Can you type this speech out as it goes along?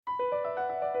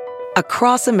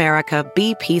Across America,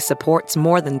 BP supports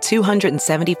more than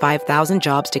 275,000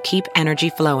 jobs to keep energy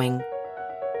flowing.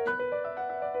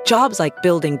 Jobs like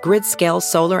building grid-scale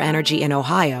solar energy in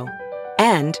Ohio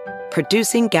and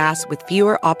producing gas with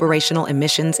fewer operational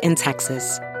emissions in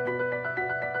Texas.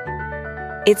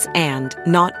 It's and,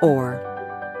 not or.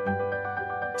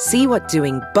 See what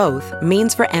doing both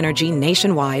means for energy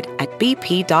nationwide at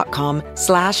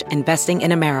bp.com/investing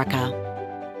in America.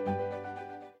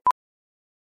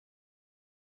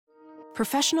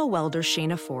 Professional welder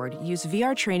Shayna Ford used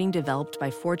VR training developed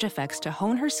by ForgeFX to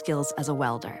hone her skills as a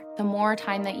welder. The more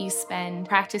time that you spend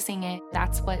practicing it,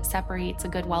 that's what separates a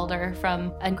good welder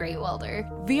from a great welder.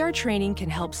 VR training can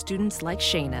help students like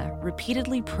Shayna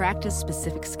repeatedly practice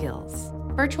specific skills.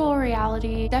 Virtual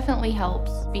reality definitely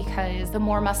helps because the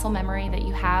more muscle memory that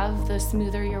you have, the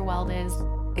smoother your weld is.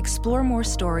 Explore more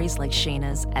stories like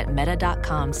Shayna's at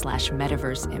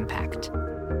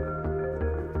meta.com/metaverseimpact.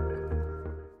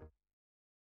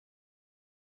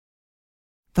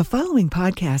 The following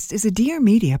podcast is a Dear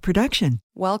Media production.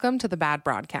 Welcome to the Bad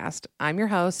Broadcast. I'm your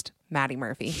host, Maddie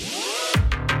Murphy. Wait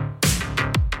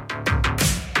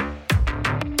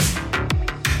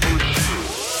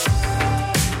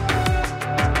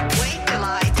till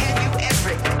I tell you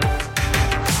everything.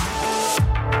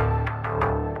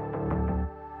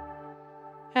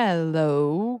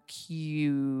 Hello,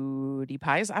 cutie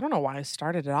pies. I don't know why I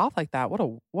started it off like that. What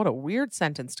a weird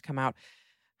sentence to come out.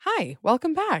 Hi,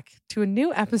 welcome back to a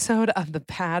new episode of the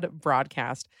Bad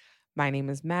Broadcast. My name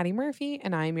is Maddie Murphy,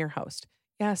 and I am your host.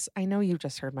 Yes, I know you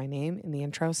just heard my name in the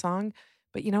intro song,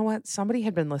 but you know what? Somebody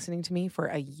had been listening to me for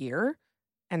a year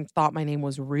and thought my name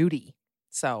was Rudy.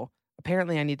 So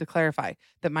apparently I need to clarify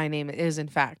that my name is, in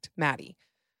fact, Maddie.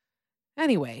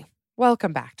 Anyway,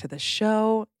 welcome back to the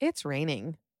show. It's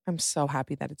raining. I'm so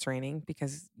happy that it's raining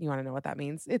because you want to know what that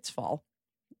means? It's fall.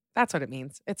 That's what it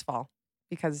means. It's fall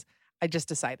because I just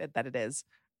decided that it is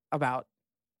about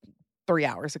 3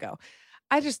 hours ago.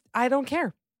 I don't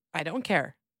care. I don't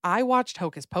care. I watched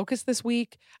Hocus Pocus this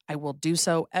week. I will do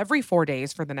so every 4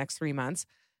 days for the next 3 months.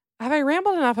 Have I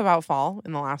rambled enough about fall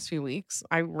in the last few weeks?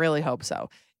 I really hope so.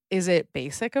 Is it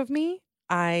basic of me?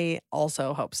 I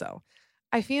also hope so.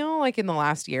 I feel like in the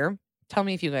last year, tell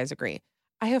me if you guys agree,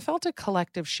 I have felt a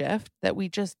collective shift that we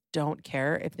just don't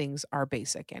care if things are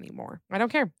basic anymore. I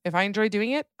don't care. If I enjoy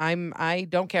doing it, I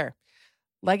don't care.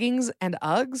 Leggings and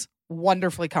Uggs,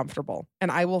 wonderfully comfortable. And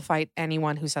I will fight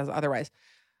anyone who says otherwise.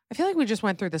 I feel like we just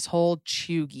went through this whole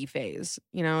chuggy phase.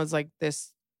 You know, it's like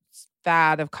this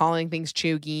fad of calling things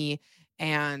chuggy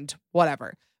and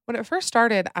whatever. When it first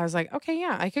started, I was like, okay,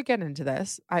 yeah, I could get into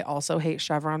this. I also hate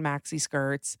chevron maxi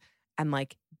skirts and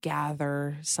like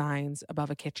gather signs above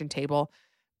a kitchen table.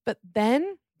 But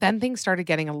then things started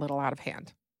getting a little out of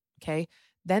hand. Okay.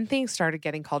 Then things started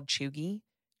getting called chuggy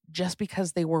just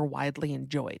because they were widely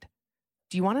enjoyed.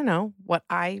 Do you want to know what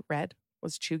I read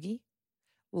was chuggy?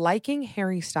 Liking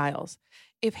Harry Styles.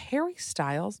 If Harry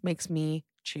Styles makes me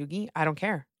chuggy, I don't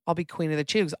care. I'll be queen of the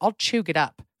chugs. I'll chug it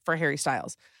up for Harry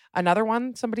Styles. Another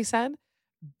one, somebody said,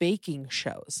 baking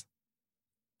shows.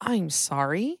 I'm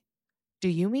sorry. Do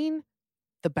you mean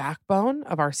the backbone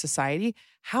of our society?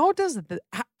 How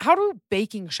do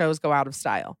baking shows go out of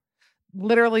style?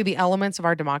 Literally, the elements of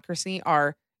our democracy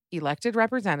are elected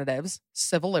representatives,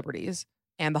 civil liberties,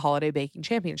 and the Holiday Baking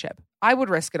Championship. I would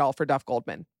risk it all for Duff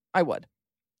Goldman. I would.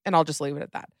 And I'll just leave it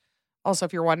at that. Also,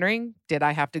 if you're wondering, did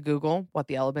I have to Google what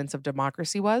the elements of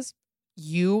democracy was?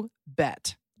 You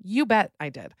bet. You bet I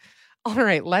did. All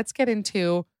right, let's get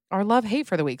into our love-hate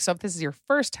for the week. So if this is your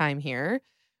first time here,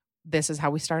 this is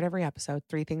how we start every episode.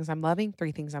 3 things I'm loving,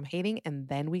 3 things I'm hating, and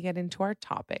then we get into our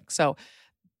topic. So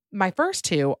my first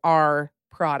 2 are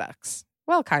products.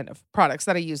 Well, kind of products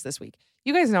that I use this week.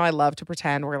 You guys know I love to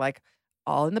pretend we're like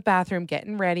all in the bathroom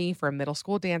getting ready for a middle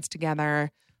school dance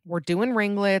together. We're doing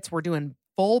ringlets. We're doing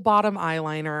full bottom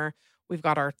eyeliner. We've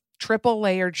got our triple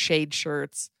layered shade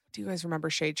shirts. Do you guys remember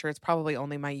shade shirts? Probably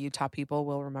only my Utah people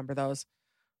will remember those.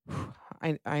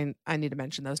 I need to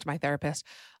mention those to my therapist.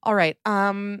 All right.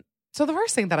 So the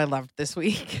first thing that I loved this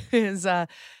week is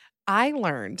I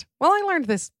learned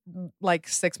this like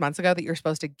 6 months ago that you're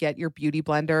supposed to get your beauty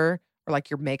blender or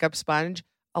like your makeup sponge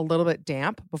a little bit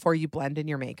damp before you blend in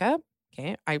your makeup.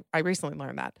 Okay. I recently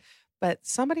learned that. But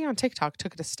somebody on TikTok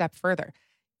took it a step further.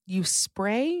 You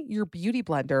spray your beauty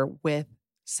blender with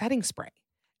setting spray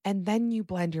and then you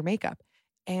blend your makeup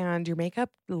and your makeup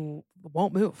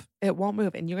won't move. It won't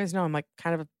move. And you guys know I'm like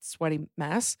kind of a sweaty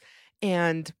mess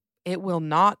and it will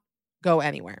not go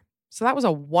anywhere. So that was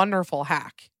a wonderful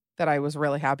hack that I was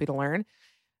really happy to learn.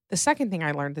 The second thing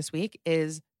I learned this week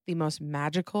is the most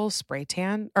magical spray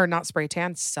tan, or not spray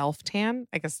tan, self tan.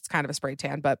 I guess it's kind of a spray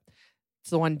tan, but it's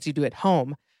the ones you do at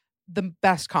home. The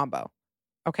best combo.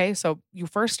 Okay. So you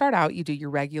first start out, you do your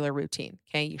regular routine.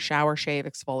 Okay. You shower, shave,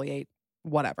 exfoliate,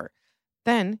 whatever.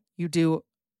 Then you do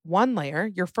one layer.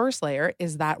 Your first layer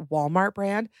is that Walmart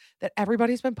brand that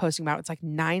everybody's been posting about. It's like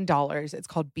 $9. It's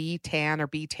called B Tan or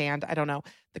B Tanned. I don't know.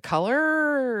 The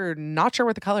color, not sure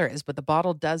what the color is, but the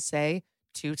bottle does say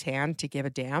to tan to give a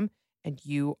damn. And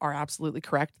you are absolutely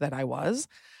correct that I was.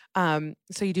 So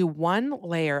you do one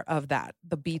layer of that,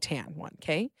 the B Tan one.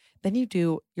 Okay. Then you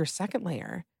do your second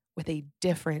layer with a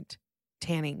different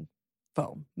tanning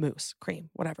foam, mousse, cream,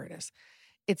 whatever it is.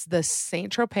 It's the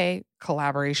Saint Tropez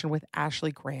collaboration with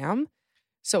Ashley Graham.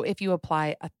 So if you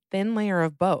apply a thin layer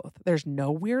of both, there's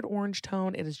no weird orange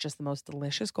tone. It is just the most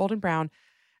delicious golden brown.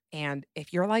 And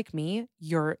if you're like me,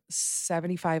 you're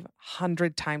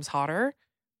 7,500 times hotter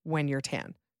when you're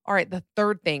tan. All right, the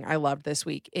third thing I loved this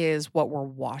week is what we're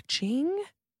watching.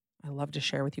 I love to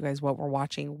share with you guys what we're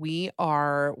watching. We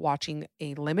are watching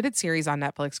a limited series on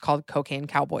Netflix called Cocaine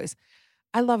Cowboys.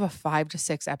 I love a 5 to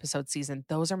 6 episode season.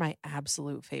 Those are my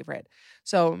absolute favorite.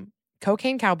 So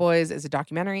Cocaine Cowboys is a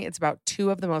documentary. It's about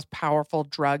two of the most powerful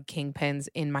drug kingpins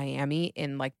in Miami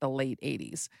in like the late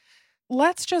 80s.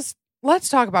 Let's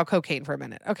talk about cocaine for a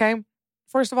minute, okay?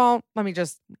 First of all, let me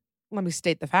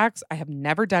state the facts. I have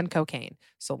never done cocaine,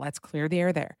 so let's clear the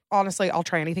air there. Honestly, I'll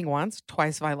try anything once,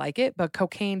 twice if I like it, but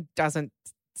cocaine doesn't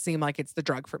seem like it's the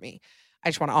drug for me. I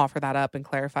just want to offer that up and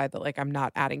clarify that like I'm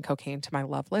not adding cocaine to my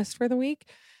love list for the week.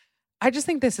 I just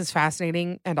think this is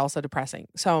fascinating and also depressing.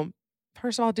 So,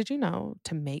 first of all, did you know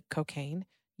to make cocaine,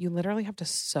 you literally have to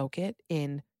soak it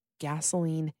in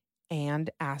gasoline and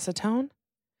acetone?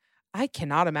 I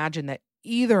cannot imagine that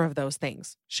either of those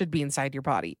things should be inside your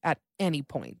body at any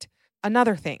point.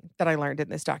 Another thing that I learned in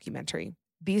this documentary,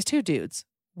 these two dudes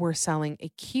were selling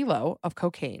a kilo of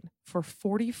cocaine for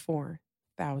 $44,000.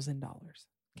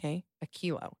 Okay? A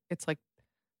kilo. It's like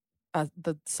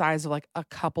the size of like a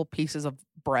couple pieces of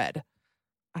bread.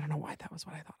 I don't know why that was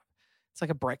what I thought of. It's like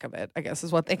a brick of it, I guess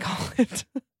is what they call it.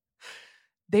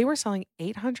 They were selling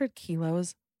 800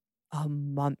 kilos a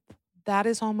month. That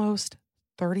is almost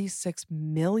 $36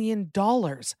 million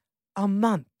a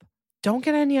month. Don't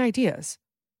get any ideas.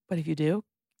 But if you do,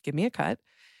 give me a cut.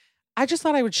 I just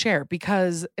thought I would share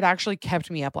because it actually kept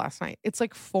me up last night. It's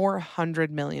like $400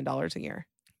 million a year.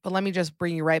 But let me just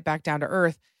bring you right back down to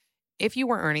earth. If you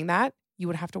were earning that, you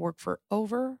would have to work for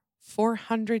over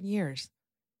 400 years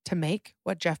to make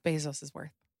what Jeff Bezos is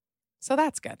worth. So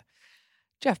that's good.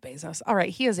 Jeff Bezos. All right.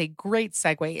 He is a great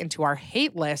segue into our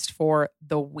hate list for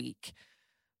the week.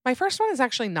 My first one is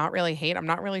actually not really hate. I'm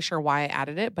not really sure why I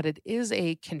added it, but it is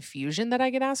a confusion that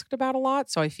I get asked about a lot.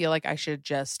 So I feel like I should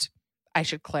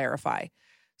clarify.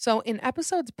 So in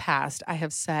episodes past, I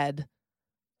have said,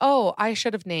 oh, I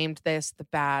should have named this the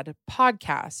Bad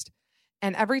Podcast.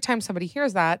 And every time somebody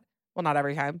hears that, well, not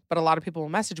every time, but a lot of people will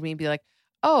message me and be like,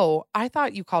 oh, I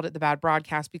thought you called it the Bad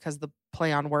Broadcast because the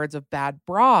play on words of bad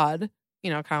broad,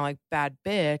 kind of like bad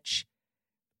bitch.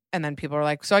 And then people are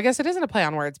like, so I guess it isn't a play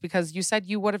on words because you said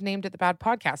you would have named it the Bad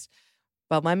Podcast.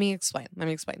 But let me explain.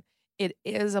 It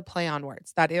is a play on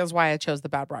words. That is why I chose the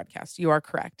Bad Broadcast. You are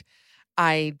correct.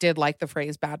 I did like the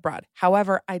phrase bad broad.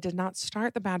 However, I did not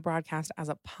start the Bad Broadcast as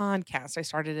a podcast. I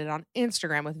started it on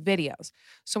Instagram with videos.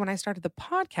 So when I started the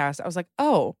podcast, I was like,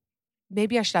 oh,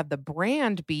 maybe I should have the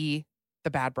brand be the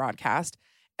Bad Broadcast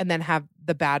and then have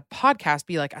the Bad Podcast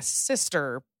be like a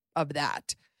sister of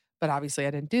that. But obviously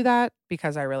I didn't do that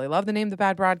because I really love the name The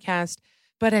Bad Broadcast.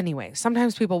 But anyway,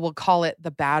 sometimes people will call it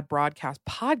the Bad Broadcast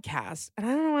Podcast. And I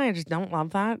don't know why, I just don't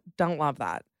love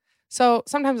that. So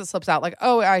sometimes it slips out like,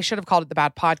 oh, I should have called it the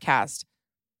Bad Podcast.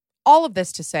 All of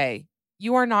this to say,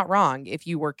 you are not wrong if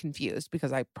you were confused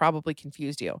because I probably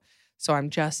confused you. So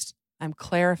I'm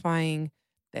clarifying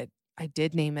that I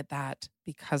did name it that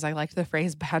because I liked the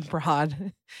phrase bad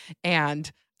broad.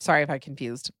 And sorry if I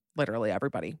confused literally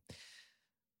everybody.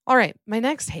 All right, my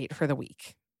next hate for the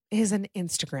week is an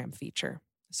Instagram feature.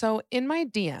 So in my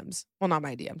DMs, well, not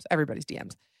my DMs, everybody's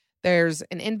DMs, there's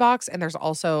an inbox and there's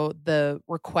also the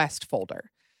request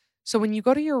folder. So when you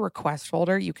go to your request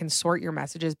folder, you can sort your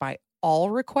messages by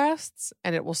all requests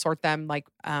and it will sort them like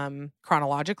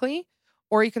chronologically,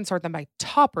 or you can sort them by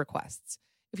top requests.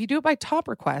 If you do it by top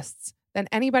requests, then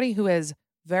anybody who is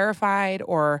verified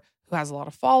or who has a lot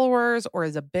of followers or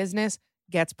is a business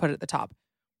gets put at the top.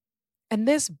 And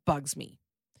this bugs me.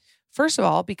 First of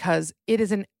all, because it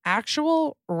is an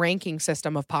actual ranking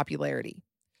system of popularity.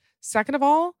 Second of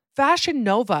all, Fashion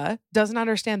Nova doesn't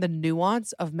understand the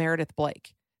nuance of Meredith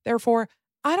Blake. Therefore,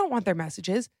 I don't want their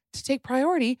messages to take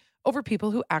priority over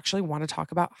people who actually want to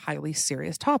talk about highly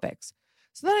serious topics.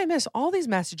 So then I miss all these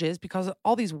messages because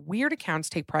all these weird accounts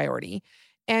take priority.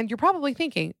 And you're probably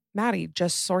thinking, Maddie,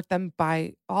 just sort them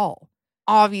by all.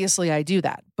 Obviously, I do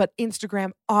that, but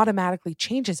Instagram automatically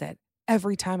changes it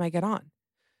every time I get on.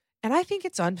 And I think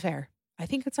it's unfair. I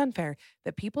think it's unfair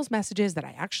that people's messages that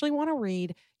I actually want to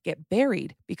read get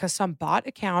buried because some bot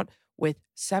account with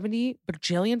 70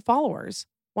 bajillion followers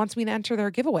wants me to enter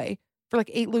their giveaway for like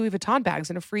 8 Louis Vuitton bags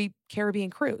and a free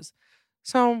Caribbean cruise.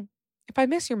 So if I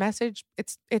miss your message,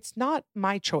 it's not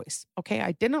my choice, okay?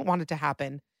 I didn't want it to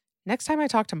happen. Next time I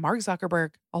talk to Mark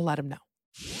Zuckerberg, I'll let him know.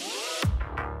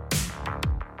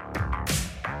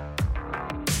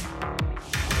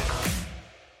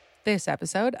 This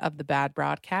episode of the Bad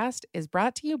Broadcast is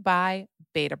brought to you by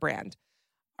Beta Brand.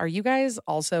 Are you guys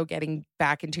also getting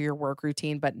back into your work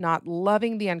routine, but not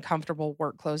loving the uncomfortable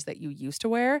work clothes that you used to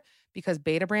wear? Because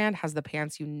Beta Brand has the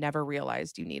pants you never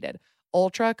realized you needed.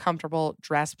 Ultra comfortable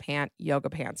dress pant yoga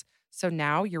pants. So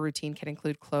now your routine can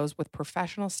include clothes with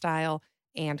professional style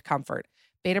and comfort.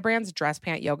 Beta Brand's dress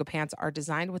pant yoga pants are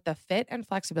designed with the fit and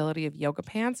flexibility of yoga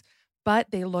pants, but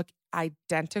they look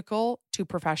identical to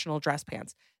professional dress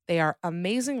pants. They are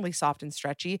amazingly soft and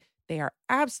stretchy. They are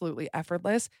absolutely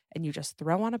effortless, and you just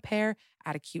throw on a pair,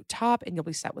 add a cute top, and you'll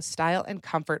be set with style and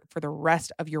comfort for the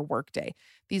rest of your workday.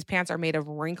 These pants are made of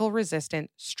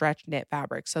wrinkle-resistant stretch knit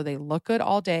fabric, so they look good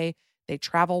all day, they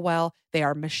travel well, they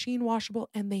are machine washable,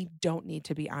 and they don't need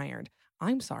to be ironed.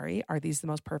 I'm sorry, are these the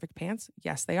most perfect pants?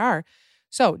 Yes, they are.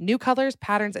 So new colors,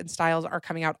 patterns, and styles are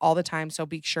coming out all the time, so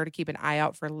be sure to keep an eye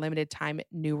out for limited time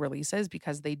new releases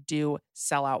because they do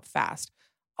sell out fast.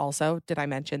 Also, did I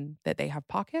mention that they have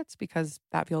pockets? Because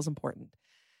that feels important.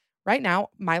 Right now,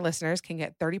 my listeners can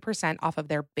get 30% off of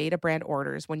their Beta Brand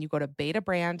orders when you go to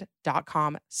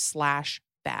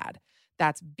betabrand.com/bad.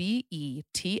 That's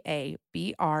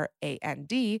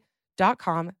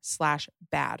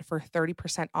BETABRAND.com/bad for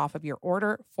 30% off of your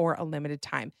order for a limited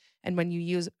time. And when you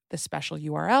use the special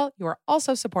URL, you are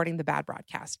also supporting the Bad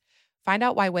Broadcast. Find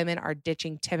out why women are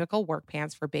ditching typical work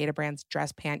pants for Beta Brand's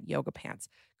dress pant yoga pants.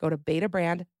 Go to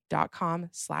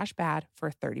betabrand.com/bad for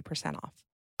 30% off.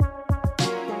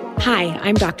 Hi,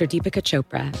 I'm Dr. Deepika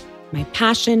Chopra. My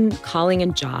passion, calling,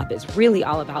 and job is really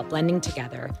all about blending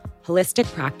together holistic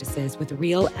practices with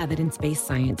real evidence-based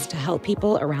science to help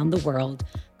people around the world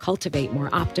cultivate more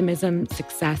optimism,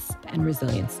 success, and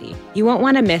resiliency. You won't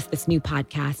want to miss this new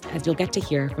podcast as you'll get to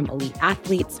hear from elite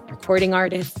athletes, recording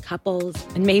artists, couples,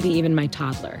 and maybe even my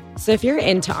toddler. So if you're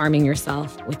into arming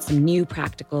yourself with some new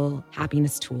practical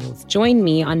happiness tools, join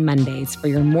me on Mondays for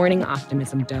your morning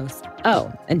optimism dose.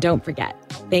 Oh, and don't forget,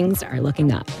 things are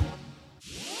looking up.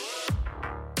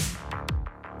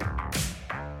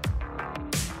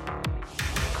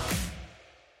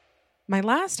 My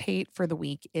last hate for the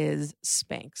week is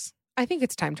Spanx. I think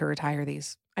it's time to retire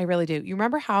these. I really do. You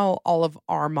remember how all of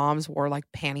our moms wore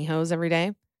like pantyhose every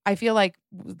day? I feel like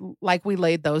we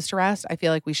laid those to rest. I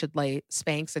feel like we should lay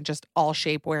Spanx and just all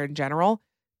shapewear in general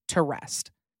to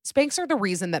rest. Spanx are the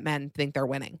reason that men think they're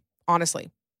winning.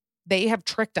 Honestly, they have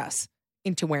tricked us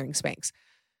into wearing Spanx.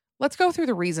 Let's go through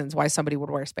the reasons why somebody would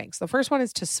wear Spanx. The first one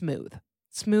is to smooth.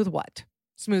 Smooth what?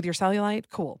 Smooth your cellulite?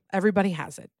 Cool. Everybody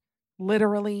has it.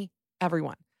 Literally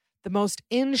everyone. The most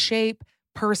in shape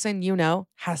person you know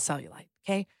has cellulite,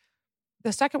 okay?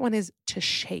 The second one is to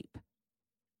shape.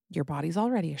 Your body's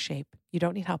already a shape. You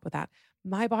don't need help with that.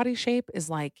 My body shape is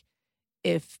like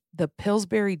if the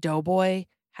Pillsbury Doughboy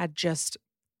had just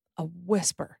a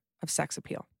whisper of sex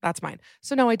appeal. That's mine.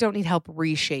 So no, I don't need help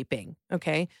reshaping,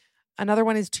 okay? Another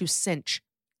one is to cinch.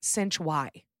 Cinch why?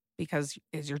 Because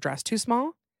is your dress too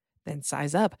small? Then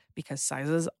size up because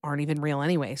sizes aren't even real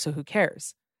anyway, so who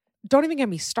cares? Don't even get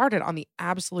me started on the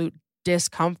absolute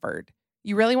discomfort.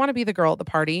 You really want to be the girl at the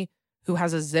party who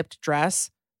has a zipped dress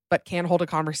but can't hold a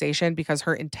conversation because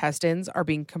her intestines are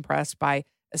being compressed by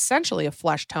essentially a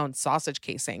flesh-toned sausage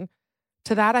casing.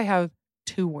 To that, I have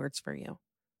 2 words for you.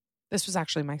 This was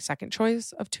actually my second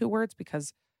choice of 2 words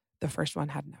because the first one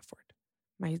had an F word.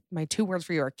 My 2 words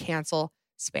for you are cancel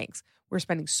Spanx. We're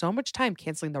spending so much time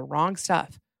canceling the wrong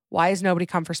stuff. Why has nobody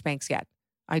come for Spanx yet?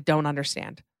 I don't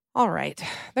understand. All right,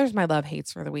 there's my love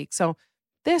hates for the week. So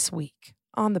this week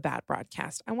on the Bad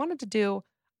Broadcast, I wanted to do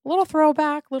a little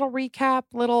throwback, little recap,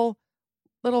 little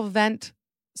vent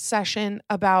session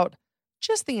about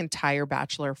just the entire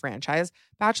Bachelor franchise.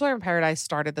 Bachelor in Paradise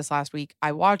started this last week.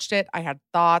 I watched it. I had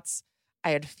thoughts. I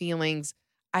had feelings.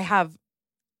 I have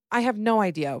no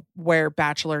idea where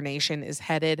Bachelor Nation is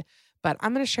headed, but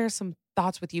I'm going to share some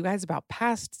thoughts with you guys about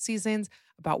past seasons,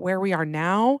 about where we are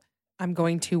now. I'm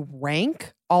going to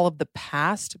rank all of the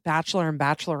past Bachelor and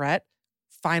Bachelorette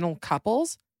final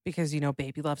couples because,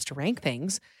 baby loves to rank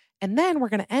things. And then we're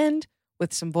going to end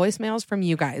with some voicemails from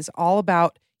you guys all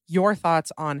about your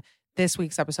thoughts on this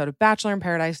week's episode of Bachelor in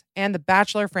Paradise and the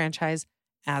Bachelor franchise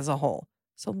as a whole.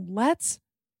 So let's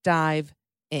dive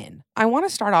in. I want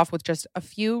to start off with just a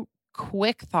few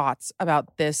quick thoughts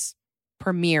about this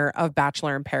premiere of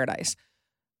Bachelor in Paradise.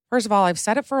 First of all, I've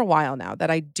said it for a while now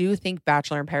that I do think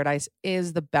Bachelor in Paradise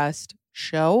is the best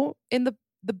show in the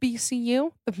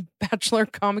BCU, the Bachelor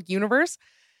comic universe.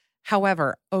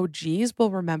 However, OGs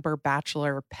will remember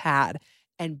Bachelor Pad,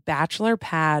 and Bachelor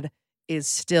Pad is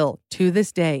still, to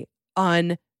this day,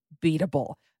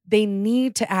 unbeatable. They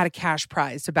need to add a cash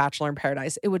prize to Bachelor in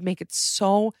Paradise. It would make it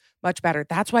so much better.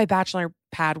 That's why Bachelor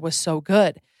Pad was so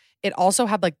good. It also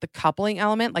had like the coupling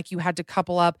element, like you had to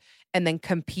couple up and then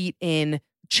compete in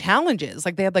challenges.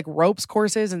 Like they had like ropes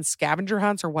courses and scavenger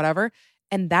hunts or whatever.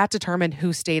 And that determined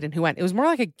who stayed and who went. It was more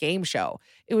like a game show.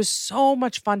 It was so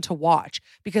much fun to watch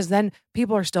because then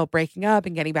people are still breaking up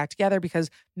and getting back together because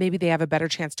maybe they have a better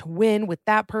chance to win with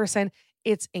that person.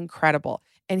 It's incredible.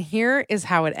 And here is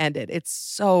how it ended. It's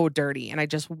so dirty. And I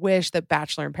just wish that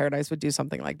Bachelor in Paradise would do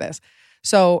something like this.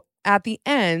 So at the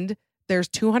end, there's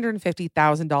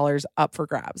 $250,000 up for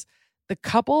grabs. The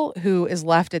couple who is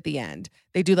left at the end,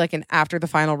 they do like an after the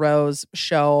final rose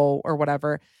show or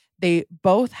whatever. They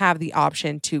both have the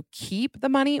option to keep the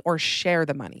money or share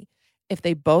the money. If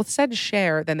they both said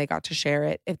share, then they got to share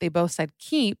it. If they both said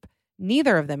keep,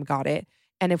 neither of them got it.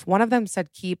 And if one of them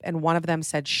said keep and one of them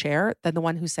said share, then the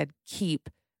one who said keep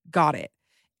got it.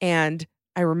 And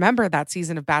I remember that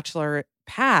season of Bachelor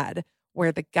Pad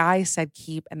where the guy said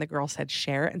keep and the girl said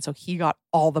share. And so he got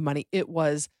all the money. It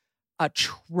was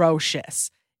atrocious.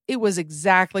 It was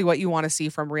exactly what you want to see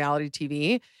from reality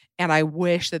TV. And I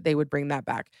wish that they would bring that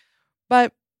back.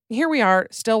 But here we are,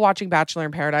 still watching Bachelor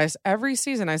in Paradise. Every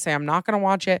season I say I'm not going to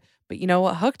watch it. But you know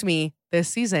what hooked me this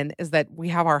season is that we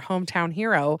have our hometown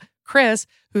hero, Chris,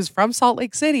 who's from Salt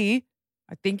Lake City.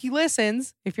 I think he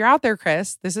listens. If you're out there,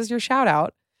 Chris, this is your shout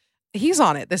out. He's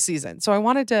on it this season. So I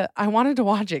wanted to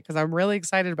watch it because I'm really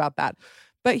excited about that.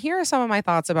 But here are some of my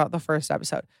thoughts about the first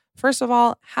episode. First of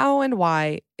all, how and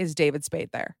why is David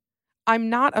Spade there? I'm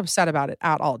not upset about it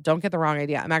at all. Don't get the wrong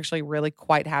idea. I'm actually really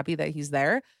quite happy that he's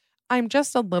there. I'm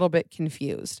just a little bit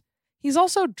confused. He's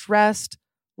also dressed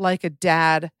like a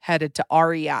dad headed to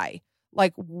REI.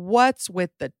 Like what's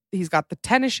with he's got the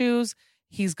tennis shoes.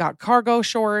 He's got cargo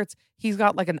shorts. He's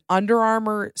got like an Under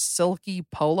Armour silky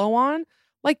polo on.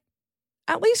 Like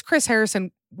at least Chris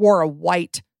Harrison wore a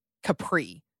white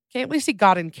capri. Okay, at least he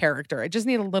got in character. I just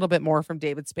need a little bit more from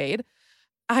David Spade.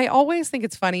 I always think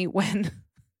it's funny when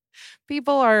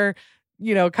people are,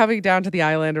 coming down to the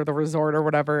island or the resort or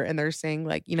whatever, and they're saying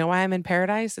like, you know why I'm in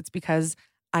paradise? It's because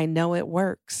I know it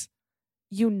works.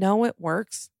 You know it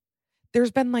works.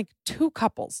 There's been like 2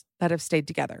 couples that have stayed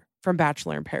together from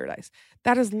Bachelor in Paradise.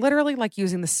 That is literally like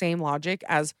using the same logic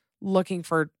as looking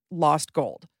for lost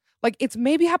gold. Like it's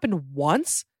maybe happened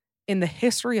once in the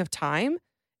history of time,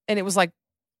 and it was like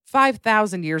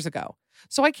 5,000 years ago.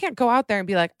 So I can't go out there and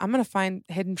be like, I'm going to find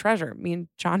hidden treasure. Me and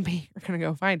John B are going to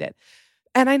go find it.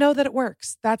 And I know that it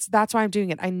works. That's why I'm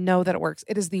doing it. I know that it works.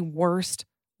 It is the worst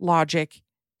logic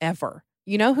ever.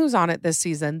 You know who's on it this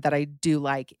season that I do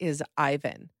like is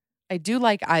Ivan. I do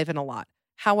like Ivan a lot.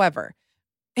 However,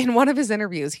 in one of his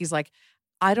interviews, he's like,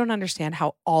 I don't understand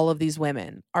how all of these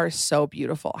women are so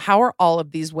beautiful. How are all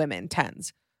of these women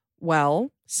 10s?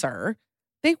 Well, sir,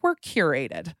 they were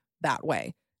curated that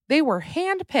way. They were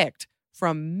handpicked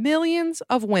from millions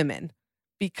of women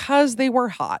because they were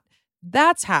hot.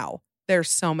 That's how there's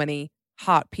so many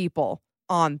hot people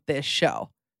on this show.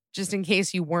 Just in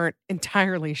case you weren't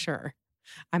entirely sure,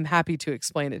 I'm happy to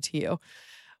explain it to you.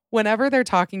 Whenever they're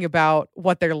talking about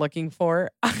what they're looking for,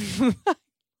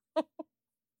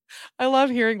 I love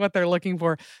hearing what they're looking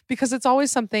for because it's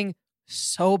always something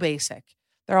so basic.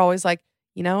 They're always like,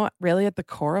 really at the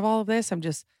core of all of this, I'm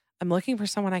looking for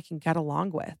someone I can get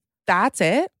along with. That's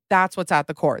it. That's what's at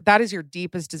the core. That is your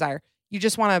deepest desire. You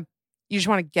just want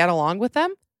to get along with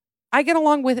them. I get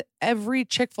along with every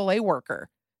Chick-fil-A worker.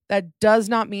 That does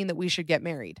not mean that we should get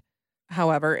married.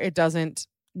 However, it doesn't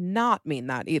not mean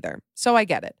that either. So I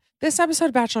get it. This episode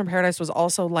of Bachelor in Paradise was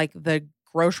also like the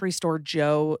grocery store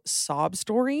Joe sob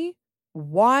story.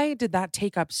 Why did that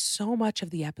take up so much of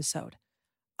the episode?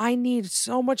 I need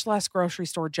so much less grocery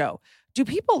store Joe. Do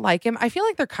people like him? I feel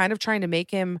like they're kind of trying to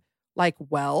make him like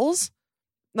Wells,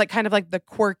 like kind of like the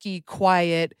quirky,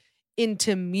 quiet,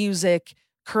 into music,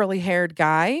 curly-haired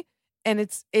guy. And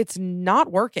it's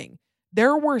not working.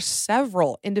 There were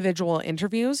several individual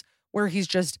interviews where he's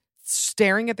just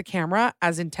staring at the camera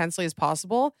as intensely as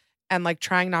possible and like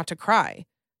trying not to cry.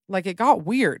 Like, it got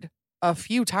weird a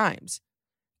few times.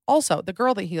 Also, the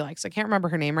girl that he likes, I can't remember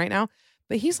her name right now,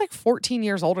 but he's like 14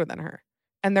 years older than her.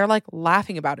 And they're like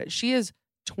laughing about it. She is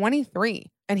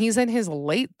 23 and he's in his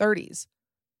late 30s.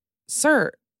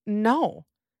 Sir, no.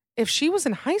 If she was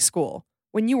in high school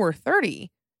when you were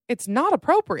 30, it's not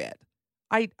appropriate.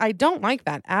 I don't like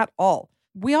that at all.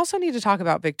 We also need to talk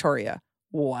about Victoria.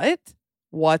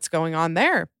 What's going on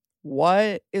there?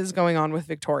 What is going on with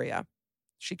Victoria?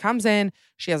 She comes in,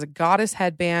 she has a goddess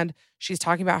headband. She's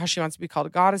talking about how she wants to be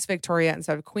called Goddess Victoria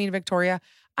instead of Queen Victoria.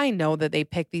 I know that they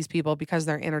pick these people because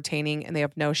they're entertaining and they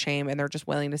have no shame and they're just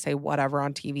willing to say whatever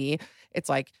on TV. It's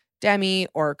like Demi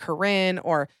or Corinne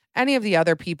or any of the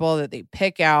other people that they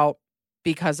pick out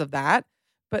because of that.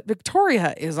 But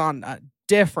Victoria is on a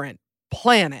different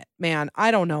planet, man.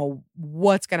 I don't know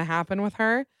what's going to happen with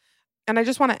her. And I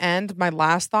just want to end, my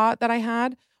last thought that I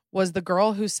had was the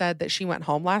girl who said that she went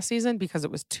home last season because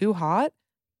it was too hot.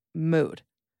 Mood.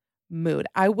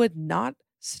 I would not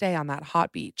stay on that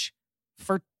hot beach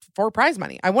for prize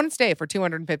money. I wouldn't stay for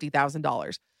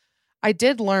 $250,000. I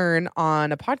did learn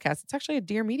on a podcast. It's actually a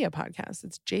Dear Media podcast.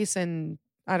 It's Jason,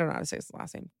 I don't know how to say his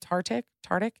last name, Tartik.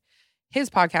 His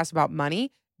podcast about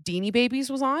money, Deanie Babies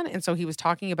was on. And so he was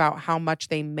talking about how much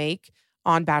they make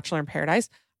on Bachelor in Paradise.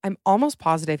 I'm almost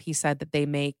positive he said that they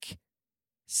make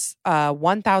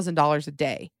 $1,000 a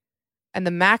day. And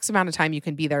the max amount of time you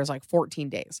can be there is like 14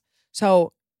 days.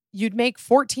 So you'd make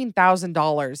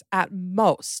 $14,000 at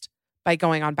most by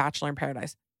going on Bachelor in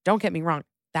Paradise. Don't get me wrong.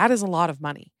 That is a lot of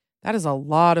money.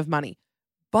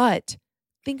 But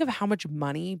think of how much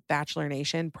money Bachelor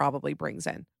Nation probably brings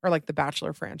in, or like the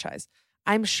Bachelor franchise.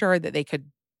 I'm sure that they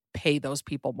could pay those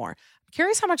people more. I'm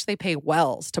curious how much they pay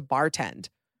Wells to bartend.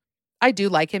 I do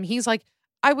like him. He's like,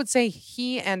 I would say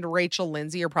he and Rachel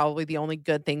Lindsay are probably the only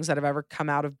good things that have ever come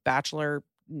out of Bachelor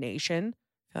Nation.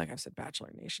 I feel like I've said Bachelor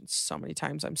Nation so many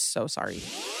times. I'm so sorry.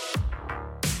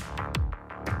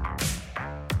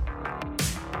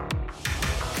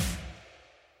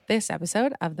 This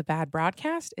episode of the Bad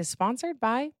Broadcast is sponsored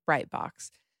by Brightbox.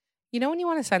 You know when you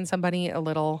want to send somebody a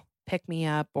little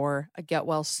pick-me-up or a get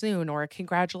well soon or a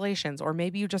congratulations, or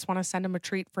maybe you just want to send them a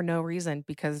treat for no reason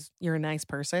because you're a nice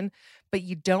person, but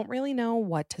you don't really know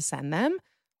what to send them?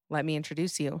 Let me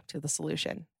introduce you to the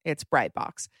solution. It's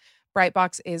Brightbox.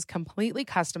 Brightbox is completely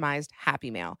customized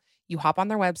Happy Mail. You hop on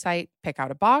their website, pick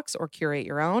out a box or curate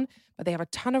your own, but they have a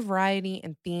ton of variety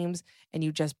and themes, and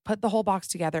you just put the whole box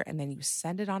together and then you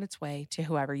send it on its way to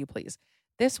whoever you please.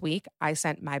 This week, I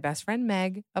sent my best friend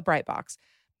Meg a Brightbox.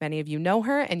 Many of you know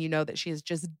her, and you know that she is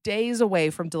just days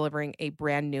away from delivering a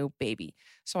brand new baby.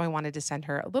 So I wanted to send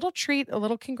her a little treat, a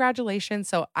little congratulations.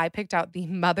 So I picked out the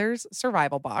Mother's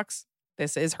Survival Box.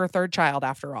 This is her third child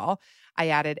after all. I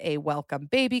added a welcome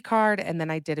baby card, and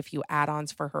then I did a few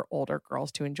add-ons for her older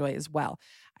girls to enjoy as well.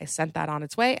 I sent that on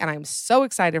its way, and I'm so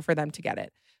excited for them to get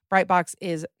it. Brightbox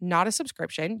is not a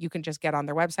subscription. You can just get on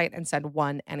their website and send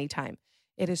one anytime.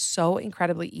 It is so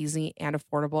incredibly easy and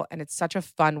affordable, and it's such a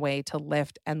fun way to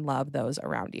lift and love those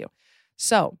around you.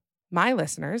 So my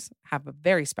listeners have a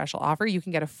very special offer. You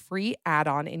can get a free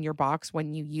add-on in your box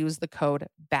when you use the code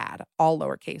BAD, all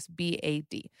lowercase,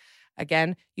 B-A-D.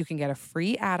 Again, you can get a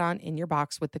free add-on in your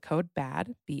box with the code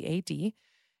BAD, B-A-D.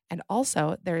 And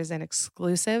also, there is an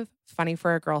exclusive Funny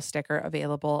for a Girl sticker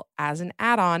available as an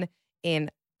add-on in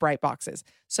Bright Boxes.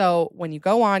 So when you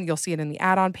go on, you'll see it in the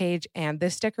add-on page, and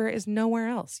this sticker is nowhere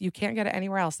else. You can't get it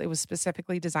anywhere else. It was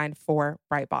specifically designed for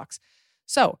Brightbox.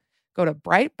 So go to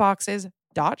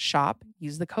brightboxes.shop,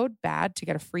 use the code BAD to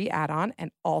get a free add-on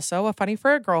and also a Funny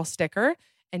for a Girl sticker,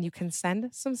 and you can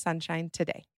send some sunshine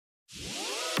today.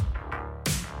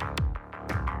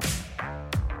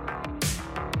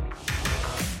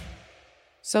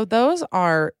 So those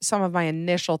are some of my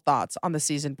initial thoughts on the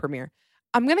season premiere.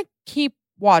 I'm going to keep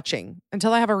watching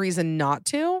until I have a reason not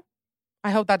to.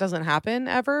 I hope that doesn't happen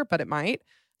ever, but it might.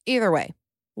 Either way,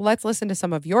 let's listen to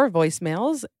some of your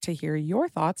voicemails to hear your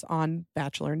thoughts on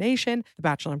Bachelor Nation, the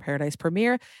Bachelor in Paradise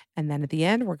premiere. And then at the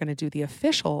end, we're going to do the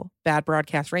official Bad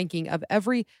Broadcast ranking of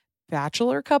every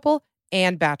Bachelor couple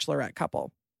and Bachelorette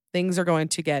couple. Things are going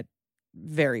to get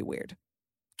very weird.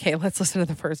 Okay, let's listen to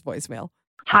the first voicemail.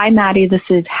 Hi, Maddie. This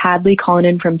is Hadley calling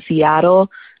in from Seattle.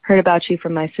 Heard about you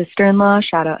from my sister-in-law.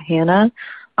 Shout out Hannah.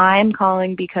 I'm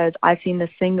calling because I've seen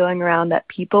this thing going around that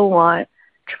people want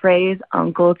Trey's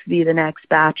uncle to be the next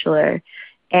Bachelor.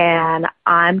 And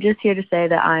I'm just here to say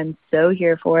that I'm so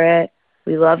here for it.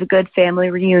 We love a good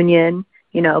family reunion.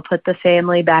 You know, put the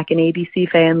family back in ABC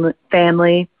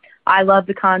family. I love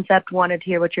the concept. Wanted to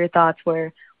hear what your thoughts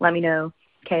were. Let me know.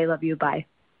 Okay, love you. Bye.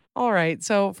 All right.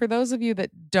 So for those of you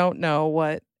that don't know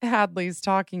what Hadley's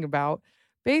talking about,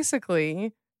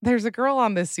 Basically, there's a girl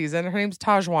on this season. Her name's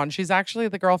Tajwan. She's actually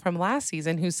the girl from last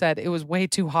season who said it was way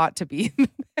too hot to be in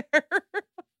there.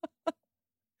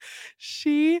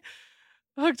 She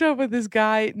hooked up with this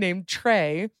guy named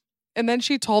Trey. And then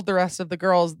she told the rest of the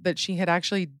girls that she had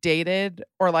actually dated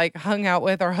or like hung out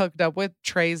with or hooked up with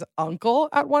Trey's uncle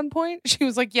at one point. She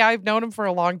was like, yeah, I've known him for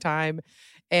a long time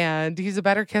and he's a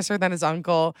better kisser than his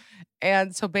uncle.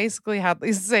 And so basically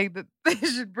Hadley's saying that they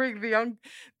should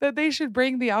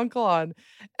bring the uncle on,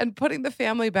 and putting the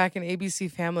family back in ABC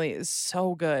Family is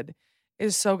so good.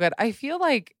 Is so good. I feel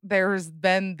like there's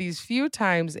been these few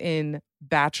times in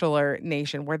Bachelor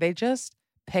Nation where they just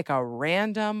pick a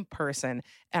random person,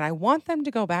 and I want them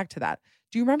to go back to that.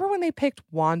 Do you remember when they picked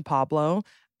Juan Pablo?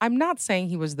 I'm not saying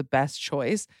he was the best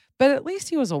choice, but at least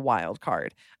he was a wild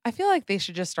card. I feel like they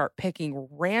should just start picking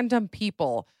random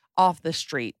people off the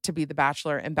street to be the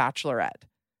Bachelor and Bachelorette.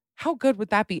 How good would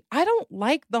that be? I don't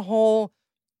like the whole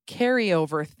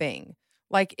carryover thing.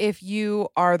 Like if you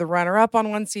are the runner-up on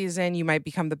one season, you might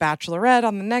become the Bachelorette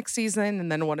on the next season,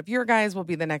 and then one of your guys will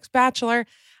be the next Bachelor.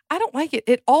 I don't like it.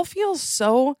 It all feels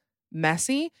so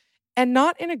messy, and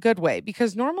not in a good way,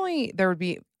 because normally there would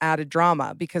be added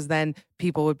drama because then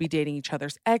people would be dating each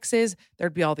other's exes.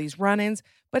 There'd be all these run-ins,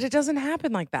 but it doesn't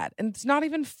happen like that. And it's not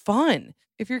even fun.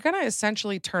 If you're going to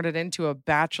essentially turn it into a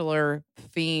Bachelor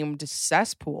themed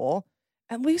cesspool,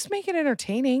 at least make it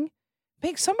entertaining.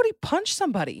 Make somebody punch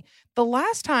somebody. The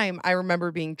last time I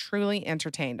remember being truly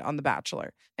entertained on The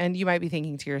Bachelor, and you might be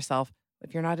thinking to yourself,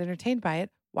 if you're not entertained by it,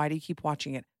 why do you keep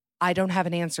watching it? I don't have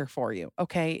an answer for you.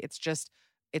 Okay. It's just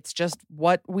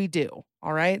what we do.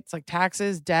 All right. It's like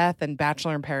taxes, death, and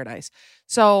Bachelor in Paradise.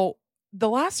 So the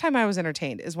last time I was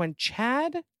entertained is when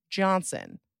Chad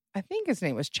Johnson, I think his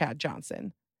name was Chad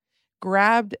Johnson,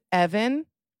 grabbed Evan.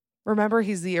 Remember,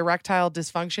 he's the erectile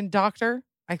dysfunction doctor,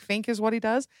 I think is what he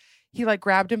does. He like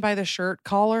grabbed him by the shirt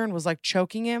collar and was like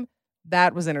choking him.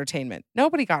 That was entertainment.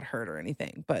 Nobody got hurt or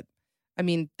anything. But I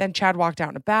mean, then Chad walked out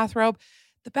in a bathrobe.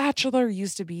 The Bachelor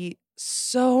used to be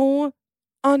so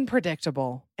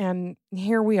unpredictable. And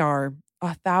here we are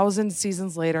 1,000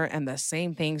 seasons later, and the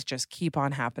same things just keep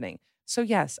on happening. So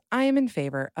yes, I am in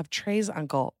favor of Trey's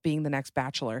uncle being the next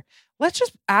Bachelor. Let's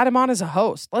just add him on as a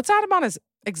host. Let's add him on as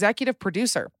executive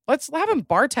producer. Let's have him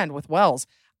bartend with Wells.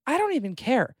 I don't even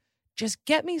care. Just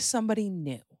get me somebody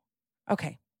new.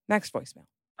 Okay, next voicemail.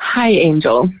 Hi,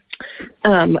 Angel.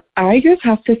 I just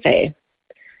have to say,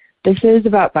 this is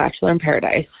about Bachelor in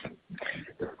Paradise.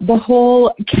 The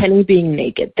whole Kenny being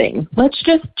naked thing. Let's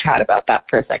just chat about that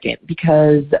for a second,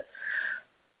 because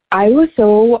I was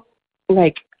so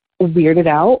weirded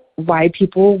out why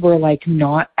people were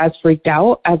not as freaked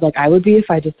out as I would be if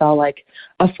I just saw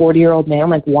a 40-year-old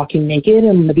man walking naked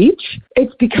on the beach.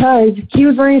 It's because he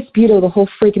was wearing a Speedo the whole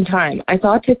freaking time. I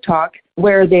saw a TikTok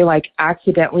where they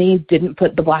accidentally didn't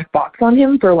put the black box on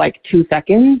him for 2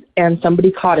 seconds, and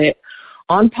somebody caught it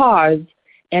on pause,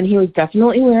 and he was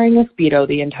definitely wearing a Speedo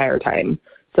the entire time.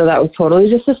 So that was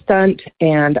totally just a stunt,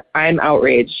 and I'm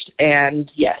outraged.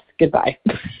 And yes, goodbye.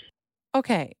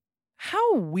 Okay.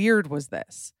 How weird was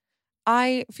this?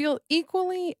 I feel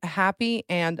equally happy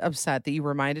and upset that you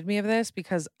reminded me of this,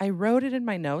 because I wrote it in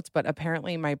my notes, but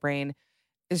apparently my brain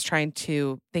is trying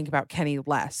to think about Kenny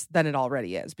less than it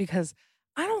already is, because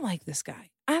I don't like this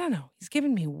guy. I don't know. He's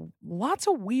giving me lots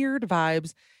of weird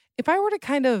vibes. If I were to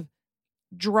kind of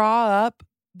draw up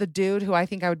the dude who I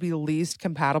think I would be least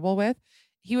compatible with,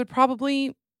 he would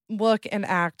probably look and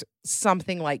act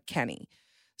something like Kenny.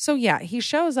 So yeah, he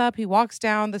shows up, he walks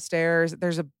down the stairs.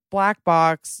 There's a black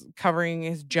box covering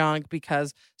his junk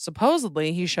because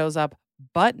supposedly he shows up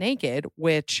butt naked,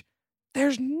 which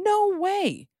there's no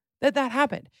way that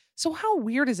happened. So how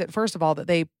weird is it, first of all, that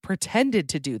they pretended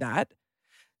to do that?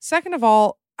 Second of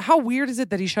all, how weird is it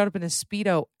that he showed up in a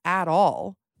Speedo at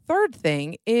all? Third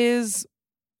thing is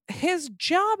his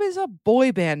job is a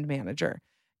boy band manager.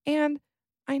 And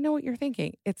I know what you're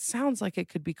thinking. It sounds like it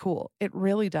could be cool. It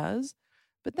really does.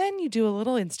 But then you do a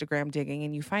little Instagram digging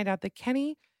and you find out that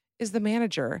Kenny is the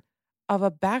manager of a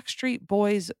Backstreet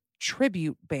Boys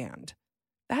tribute band.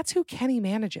 That's who Kenny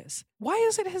manages. Why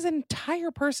is it his entire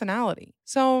personality?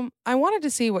 So I wanted to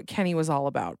see what Kenny was all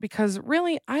about, because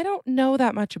really, I don't know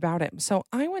that much about him. So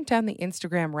I went down the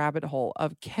Instagram rabbit hole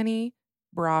of Kenny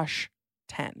Brosh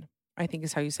 10, I think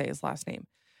is how you say his last name.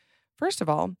 First of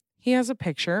all, he has a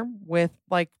picture with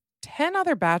 10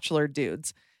 other Bachelor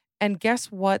dudes. And guess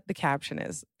what the caption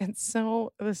is?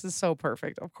 This is so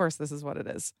perfect. Of course, this is what it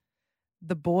is.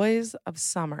 The boys of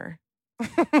summer.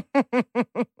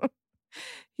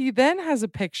 He then has a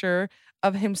picture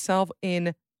of himself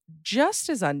in just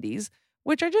his undies,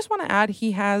 which I just want to add,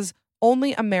 he has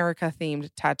only America-themed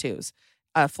tattoos.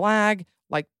 A flag,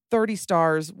 like 30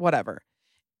 stars, whatever.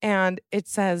 And it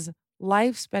says,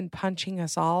 life's been punching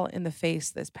us all in the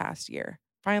face this past year.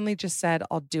 Finally just said,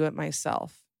 I'll do it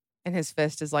myself. And his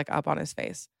fist is like up on his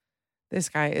face. This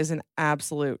guy is an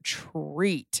absolute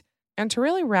treat. And to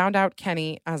really round out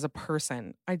Kenny as a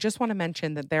person, I just want to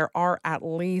mention that there are at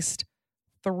least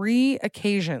 3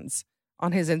 occasions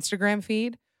on his Instagram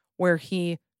feed where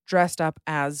he dressed up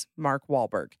as Mark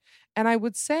Wahlberg. And I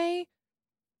would say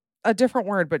a different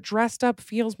word, but dressed up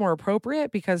feels more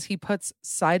appropriate because he puts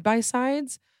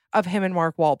side-by-sides of him and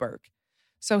Mark Wahlberg.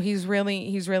 So he's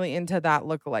really into that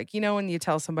look-alike. You know, when you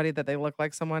tell somebody that they look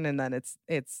like someone and then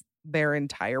it's their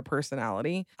entire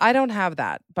personality. I don't have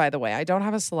that, by the way. I don't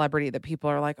have a celebrity that people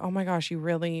are like, oh my gosh, you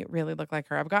really, really look like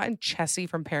her. I've gotten Chessie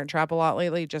from Parent Trap a lot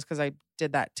lately just because I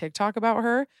did that TikTok about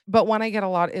her. But one I get a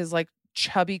lot is like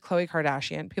chubby Khloe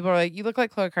Kardashian. People are like, you look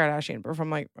like Khloe Kardashian, but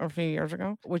from like a few years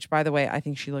ago, which by the way, I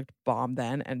think she looked bomb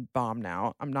then and bomb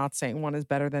now. I'm not saying one is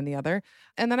better than the other.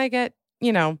 And then I get,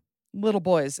 you know, little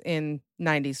boys in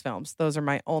 90s films. Those are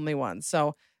my only ones.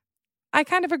 So I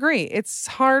kind of agree. It's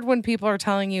hard when people are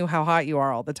telling you how hot you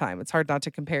are all the time. It's hard not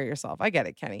to compare yourself. I get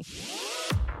it, Kenny.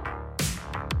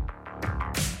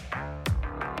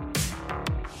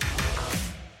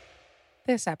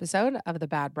 This episode of The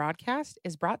Bad Broadcast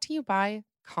is brought to you by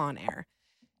Conair.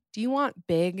 Do you want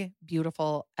big,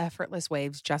 beautiful, effortless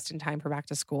waves just in time for back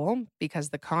to school? Because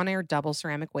the Conair Double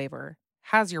Ceramic Waver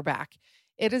has your back.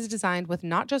 It is designed with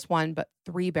not just 1, but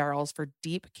 3 barrels for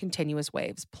deep, continuous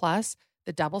waves. Plus,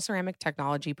 the double ceramic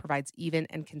technology provides even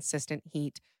and consistent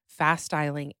heat, fast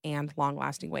styling, and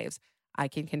long-lasting waves. I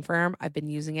can confirm I've been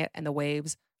using it, and the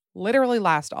waves literally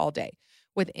last all day.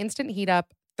 With instant heat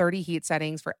up, 30 heat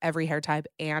settings for every hair type,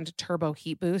 and turbo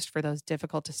heat boost for those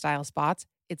difficult-to-style spots,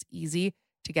 it's easy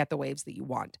to get the waves that you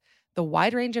want. The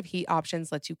wide range of heat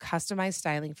options lets you customize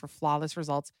styling for flawless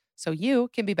results so you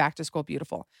can be back to school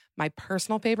beautiful. My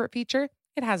personal favorite feature,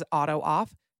 it has auto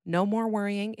off. No more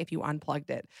worrying if you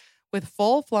unplugged it. With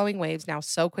full flowing waves now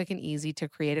so quick and easy to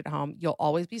create at home, you'll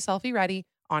always be selfie ready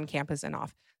on campus and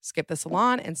off. Skip the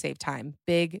salon and save time.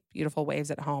 Big, beautiful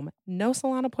waves at home. No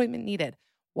salon appointment needed.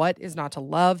 What is not to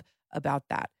love about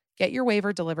that? Get your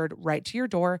waver delivered right to your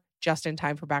door just in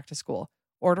time for back to school.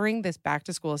 Ordering this back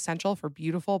to school essential for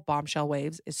beautiful bombshell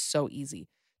waves is so easy.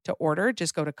 To order,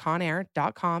 just go to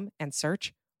conair.com and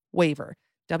search waver.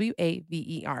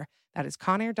 WAVER. That is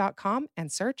conair.com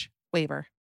and search waver.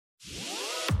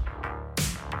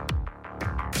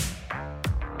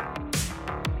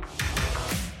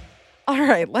 All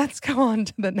right, let's go on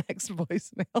to the next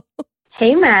voicemail.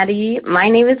 Hey, Maddie. My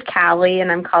name is Callie,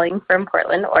 and I'm calling from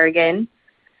Portland, Oregon.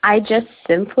 I just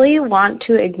simply want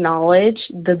to acknowledge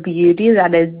the beauty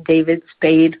that is David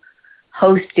Spade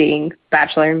hosting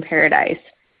Bachelor in Paradise.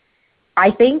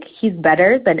 I think he's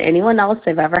better than anyone else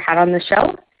I've ever had on the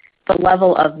show. The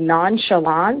level of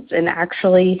nonchalance and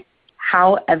actually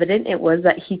how evident it was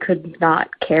that he could not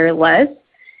care less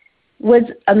was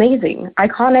amazing,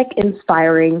 iconic,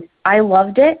 inspiring. I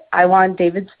loved it. I want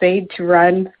David Spade to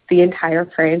run the entire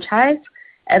franchise,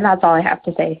 and that's all I have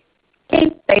to say.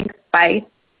 Okay, thanks. Bye.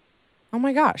 Oh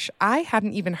my gosh, I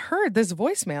hadn't even heard this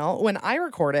voicemail when I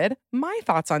recorded my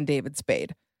thoughts on David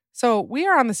Spade. So we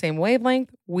are on the same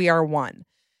wavelength. We are one.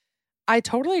 I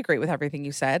totally agree with everything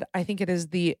you said. I think it is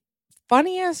the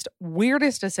funniest,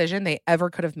 weirdest decision they ever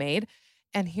could have made.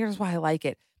 And here's why I like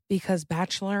it. Because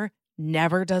Bachelor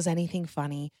never does anything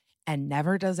funny and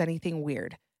never does anything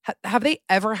weird. Have they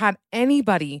ever had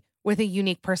anybody with a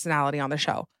unique personality on the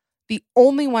show? The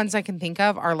only ones I can think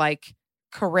of are like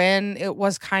Corinne. It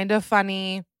was kind of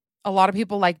funny. A lot of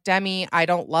people like Demi. I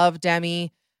don't love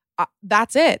Demi.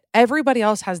 That's it. Everybody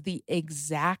else has the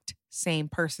exact same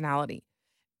personality.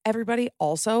 Everybody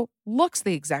also looks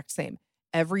the exact same.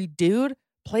 Every dude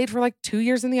played for like 2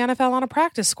 years in the NFL on a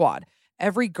practice squad.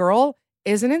 Every girl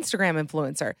is an Instagram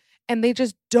influencer. And they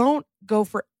just don't go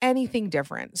for anything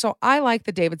different. So I like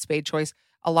the David Spade choice.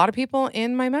 A lot of people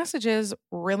in my messages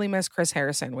really miss Chris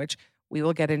Harrison, which we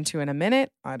will get into in a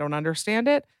minute. I don't understand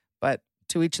it, but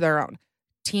to each their own.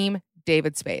 Team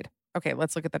David Spade. Okay,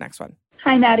 let's look at the next one.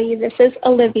 Hi, Maddie. This is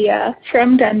Olivia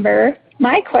from Denver.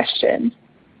 I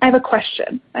have a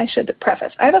question. I should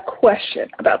preface. I have a question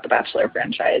about the Bachelor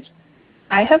franchise.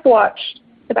 I have watched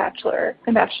The Bachelor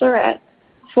and Bachelorette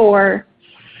for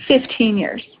 15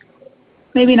 years.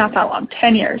 Maybe not that long,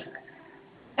 10 years.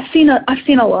 I've seen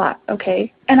a lot,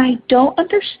 okay? And I don't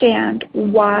understand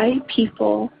why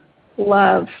people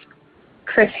love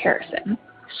Chris Harrison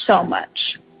so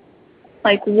much.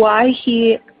 Like, why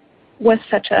he was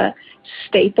such a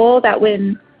staple that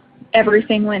when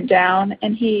everything went down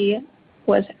and he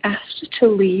was asked to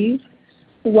leave,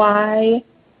 why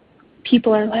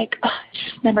people are like, oh, it's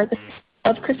just never the same. I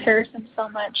love Chris Harrison so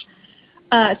much.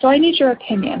 So I need your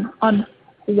opinion on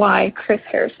why Chris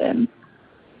Harrison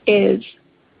is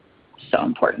so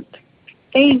important.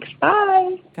 Thanks.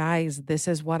 Bye. Guys, this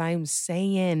is what I'm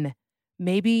saying.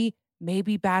 Maybe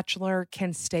Bachelor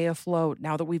can stay afloat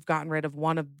now that we've gotten rid of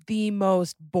one of the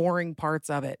most boring parts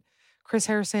of it. Chris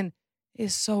Harrison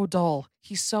is so dull.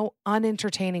 He's so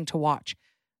unentertaining to watch.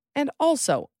 And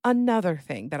also, another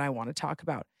thing that I want to talk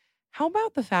about. How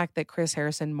about the fact that Chris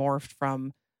Harrison morphed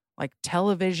from like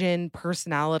television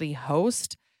personality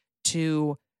host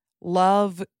to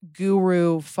love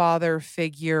guru, father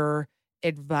figure,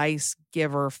 advice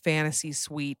giver, fantasy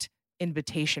suite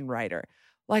invitation writer?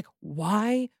 Like,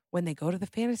 why, when they go to the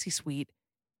fantasy suite,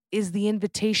 is the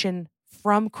invitation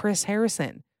from Chris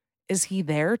Harrison? Is he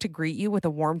there to greet you with a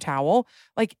warm towel?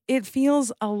 Like, it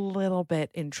feels a little bit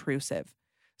intrusive.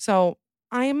 So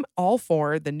I'm all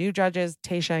for the new judges,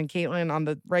 Tayshia and Caitlin on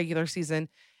the regular season,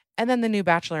 and then the new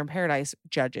Bachelor in Paradise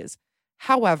judges.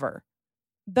 However,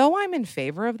 though I'm in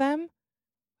favor of them,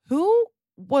 who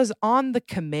was on the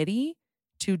committee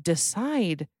to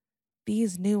decide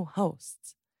these new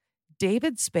hosts?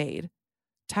 David Spade,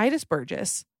 Titus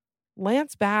Burgess,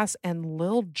 Lance Bass, and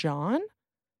Lil Jon?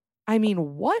 I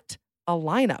mean, what a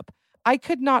lineup. I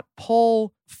could not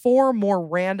pull 4 more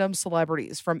random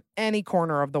celebrities from any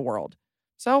corner of the world.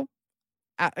 So,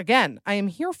 again, I am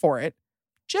here for it,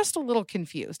 just a little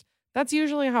confused. That's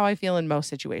usually how I feel in most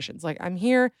situations. Like, I'm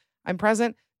here, I'm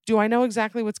present. Do I know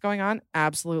exactly what's going on?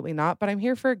 Absolutely not, but I'm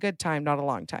here for a good time, not a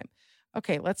long time.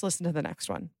 Okay, let's listen to the next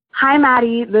one. Hi,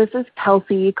 Maddie. This is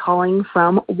Kelsey calling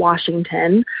from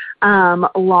Washington, a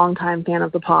longtime fan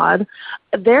of the pod.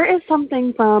 There is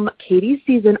something from Katie's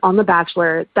season on The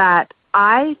Bachelor that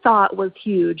I thought was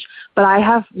huge, but I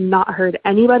have not heard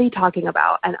anybody talking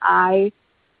about, and I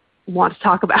want to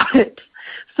talk about it.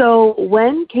 So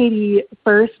when Katie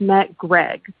first met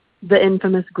Greg, the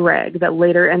infamous Greg that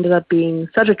later ended up being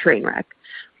such a train wreck,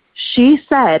 she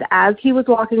said, as he was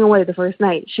walking away the first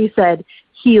night, she said,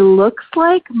 he looks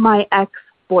like my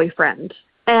ex-boyfriend.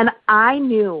 And I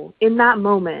knew in that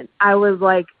moment, I was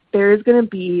like, there's going to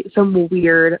be some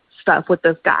weird stuff with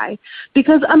this guy.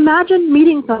 Because imagine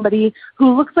meeting somebody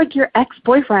who looks like your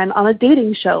ex-boyfriend on a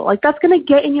dating show. Like, that's going to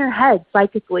get in your head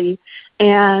psychically.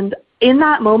 And in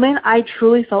that moment, I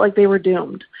truly felt like they were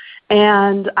doomed.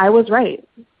 And I was right.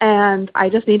 And I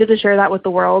just needed to share that with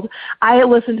the world. I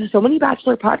listened to so many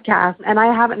Bachelor podcasts, and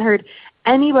I haven't heard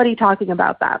anybody talking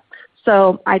about that.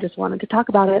 So I just wanted to talk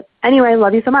about it. Anyway,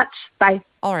 love you so much. Bye.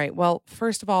 All right. Well,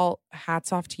 first of all,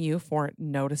 hats off to you for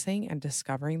noticing and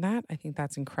discovering that. I think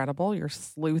that's incredible. Your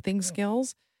sleuthing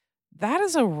skills. That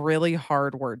is a really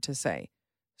hard word to say.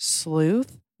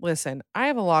 Sleuth. Listen, I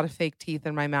have a lot of fake teeth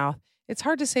in my mouth. It's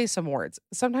hard to say some words.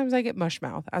 Sometimes I get mush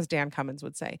mouth, as Dan Cummins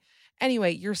would say.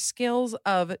 Anyway, your skills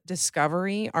of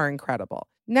discovery are incredible.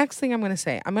 Next thing I'm going to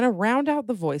say, I'm going to round out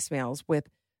the voicemails with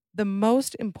the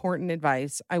most important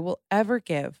advice I will ever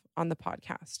give on the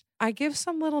podcast. I give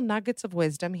some little nuggets of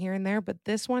wisdom here and there, but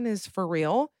this one is for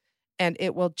real and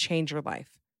it will change your life.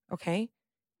 Okay?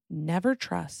 Never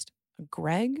trust a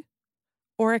Greg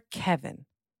or a Kevin.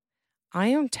 I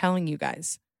am telling you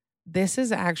guys, this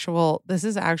is actual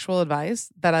advice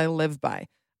that I live by.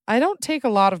 I don't take a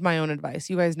lot of my own advice.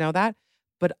 You guys know that,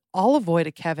 but I'll avoid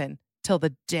a Kevin till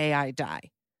the day I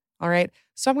die. All right.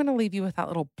 So I'm going to leave you with that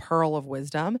little pearl of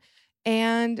wisdom.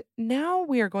 And now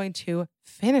we are going to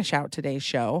finish out today's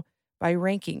show by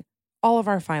ranking all of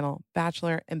our final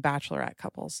Bachelor and Bachelorette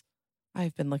couples.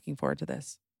 I've been looking forward to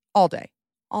this all day.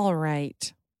 All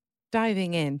right.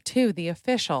 Diving into the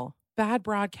official Bad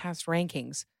Broadcast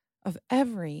rankings of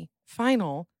every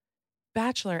final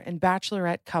Bachelor and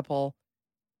Bachelorette couple,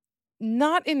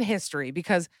 not in history,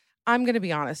 because I'm going to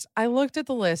be honest, I looked at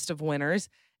the list of winners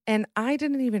and I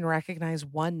didn't even recognize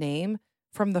one name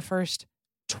from the first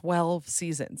 12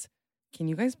 seasons. Can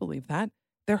you guys believe that?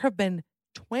 There have been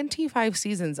 25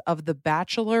 seasons of The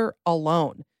Bachelor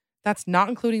alone. That's not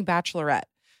including Bachelorette.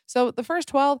 So the first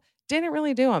 12 didn't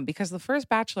really do them because the first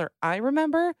Bachelor I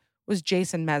remember was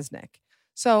Jason Mesnick.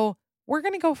 So we're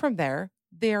going to go from there.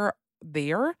 There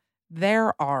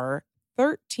are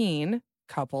 13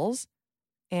 couples,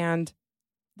 and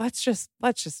let's just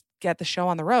get the show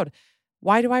on the road.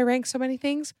 Why do I rank so many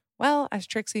things? Well, as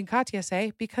Trixie and Katya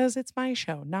say, because it's my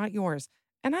show, not yours.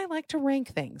 And I like to rank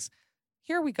things.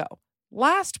 Here we go.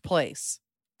 Last place.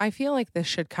 I feel like this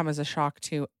should come as a shock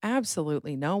to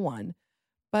absolutely no one,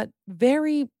 but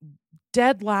very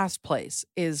dead last place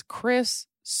is Chris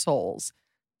Soules.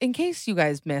 In case you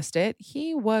guys missed it,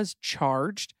 he was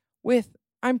charged with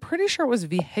I'm pretty sure it was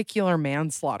vehicular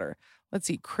manslaughter. Let's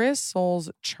see, Chris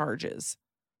Soules charges.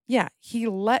 Yeah,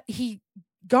 he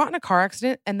got in a car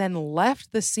accident and then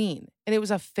left the scene, and it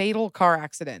was a fatal car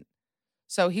accident.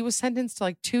 So he was sentenced to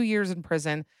like 2 years in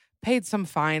prison, paid some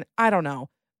fine. I don't know.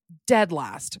 Dead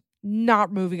last,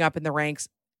 not moving up in the ranks,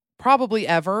 probably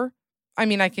ever. I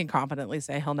mean, I can confidently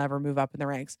say he'll never move up in the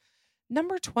ranks.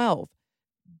 Number 12,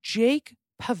 Jake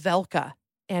Pavelka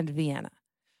and Vienna.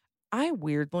 I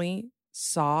weirdly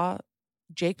saw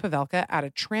Jake Pavelka at a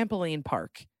trampoline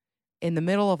park in the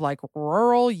middle of like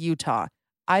rural Utah.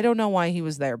 I don't know why he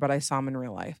was there, but I saw him in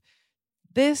real life.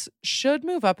 This should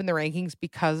move up in the rankings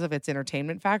because of its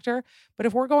entertainment factor. But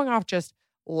if we're going off just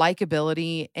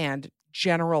likability and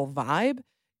general vibe,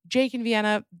 Jake and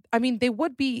Vienna, I mean, they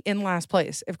would be in last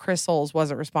place if Chris Soules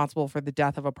wasn't responsible for the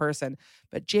death of a person.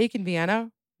 But Jake and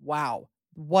Vienna, wow,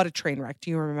 what a train wreck.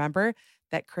 Do you remember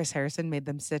that Chris Harrison made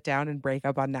them sit down and break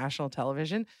up on national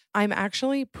television? I'm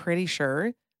actually pretty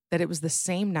sure that it was the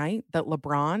same night that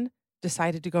LeBron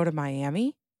decided to go to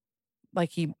Miami.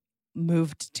 Like he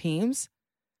moved teams.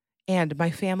 And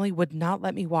my family would not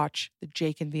let me watch the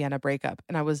Jake and Vienna breakup.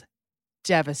 And I was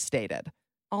devastated.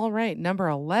 All right, number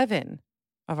 11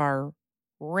 of our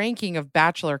ranking of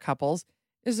Bachelor couples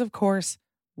is, of course,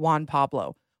 Juan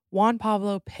Pablo. Juan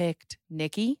Pablo picked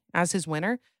Nikki as his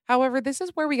winner. However, this is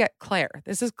where we get Claire.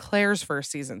 This is Claire's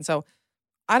first season. So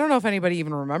I don't know if anybody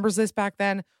even remembers this back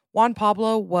then. Juan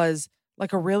Pablo was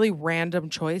like a really random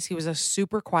choice. He was a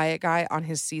super quiet guy on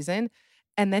his season.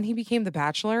 And then he became the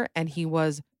Bachelor and he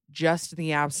was just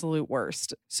the absolute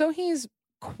worst. So he's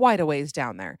quite a ways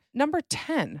down there. Number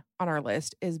 10 on our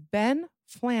list is Ben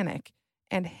Flanick,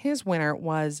 and his winner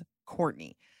was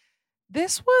Courtney.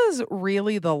 This was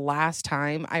really the last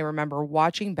time I remember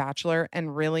watching Bachelor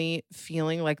and really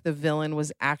feeling like the villain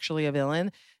was actually a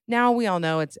villain. Now we all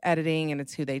know it's editing and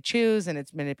it's who they choose and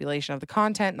it's manipulation of the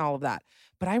content and all of that.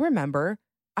 But I remember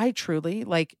I truly,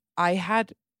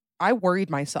 I worried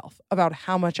myself about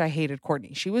how much I hated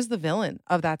Courtney. She was the villain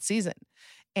of that season,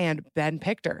 and Ben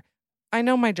picked her. I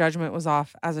know my judgment was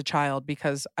off as a child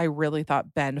because I really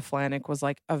thought Ben Flanick was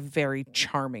like a very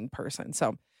charming person.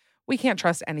 So we can't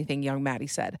trust anything young Maddie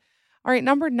said. All right,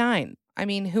 number 9. I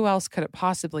mean, who else could it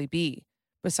possibly be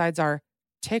besides our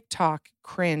TikTok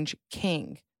cringe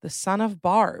king, the son of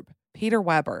Barb, Peter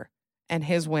Weber, and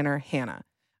his winner, Hannah?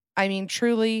 I mean,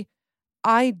 truly,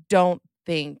 I don't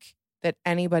think that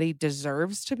anybody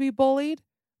deserves to be bullied,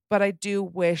 but I do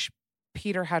wish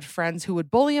Peter had friends who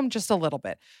would bully him just a little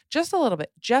bit, just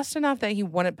enough that he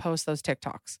wouldn't post those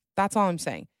TikToks. That's all I'm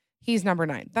saying. He's number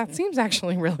 9. That seems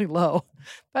actually really low,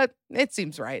 but it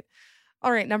seems right.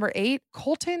 All right, number 8,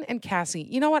 Colton and Cassie.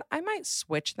 You know what? I might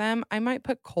switch them. I might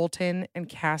put Colton and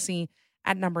Cassie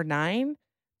at number 9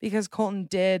 because Colton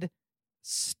did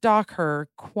stalk her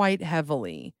quite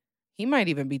heavily. He might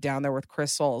even be down there with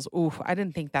Chris Soules. Ooh, I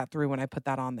didn't think that through when I put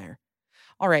that on there.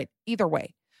 All right, either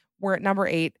way, we're at number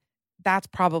 8. That's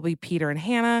probably Peter and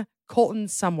Hannah. Colton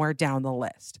somewhere down the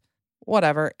list.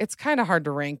 Whatever. It's kind of hard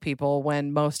to rank people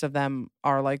when most of them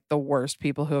are like the worst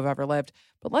people who have ever lived.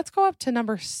 But let's go up to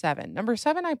number 7. Number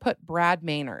 7, I put Brad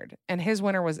Maynard, and his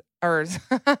winner was,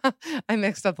 I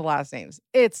mixed up the last names.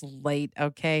 It's late,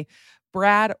 okay?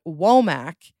 Brad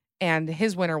Womack, and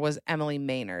his winner was Emily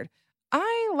Maynard.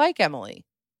 I like Emily.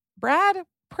 Brad,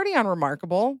 pretty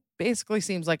unremarkable. Basically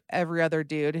seems like every other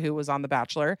dude who was on The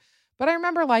Bachelor. But I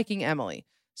remember liking Emily.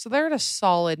 So they're at a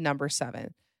solid number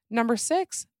 7. Number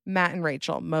 6, Matt and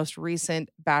Rachel, most recent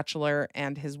Bachelor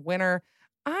and his winner.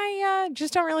 I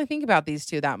just don't really think about these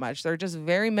two that much. They're just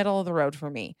very middle of the road for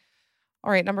me.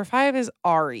 All right, number 5 is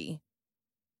Ari.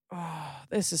 Oh,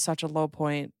 this is such a low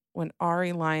point when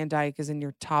Ari Lyondike is in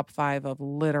your top 5 of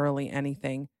literally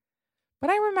anything. But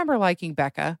I remember liking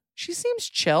Becca. She seems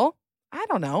chill. I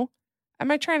don't know. Am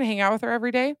I trying to hang out with her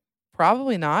every day?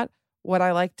 Probably not. Would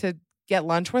I like to get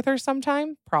lunch with her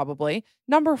sometime? Probably.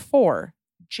 Number 4,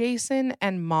 Jason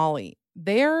and Molly.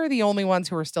 They're the only ones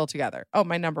who are still together. Oh,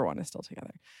 my number 1 is still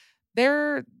together.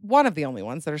 They're one of the only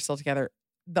ones that are still together.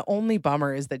 The only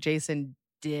bummer is that Jason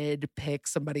did pick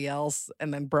somebody else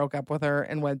and then broke up with her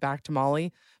and went back to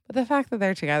Molly. But the fact that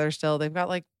they're together still, they've got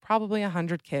like probably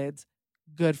 100 kids.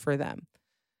 Good for them.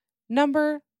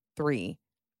 Number 3,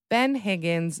 Ben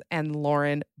Higgins and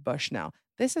Lauren Bushnell.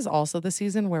 This is also the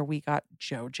season where we got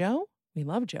JoJo. We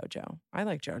love JoJo. I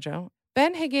like JoJo.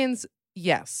 Ben Higgins,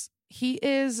 yes, he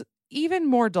is even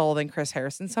more dull than Chris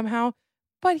Harrison somehow,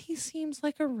 but he seems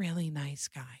like a really nice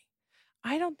guy.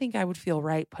 I don't think I would feel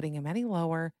right putting him any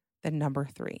lower than number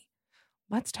 3.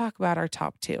 Let's talk about our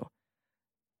top 2.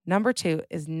 Number 2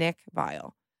 is Nick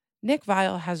Viall. Nick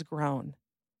Viall has grown.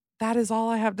 That is all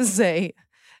I have to say.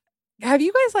 Have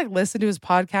you guys listened to his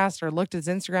podcast or looked at his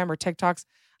Instagram or TikToks?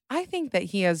 I think that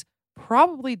he has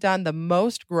probably done the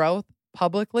most growth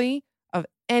publicly of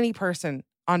any person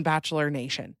on Bachelor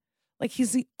Nation.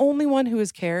 He's the only one who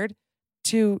has cared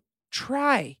to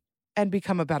try and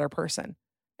become a better person.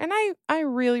 And I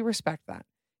really respect that.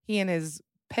 He and his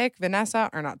pick, Vanessa,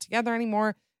 are not together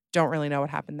anymore. Don't really know what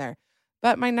happened there.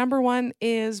 But my number one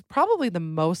is probably the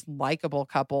most likable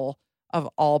couple of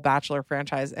all Bachelor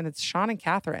franchise, and it's Sean and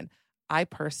Catherine. I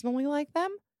personally like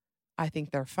them. I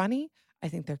think they're funny. I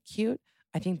think they're cute.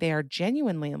 I think they are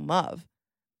genuinely in love.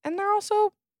 And they're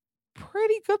also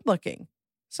pretty good looking.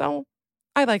 So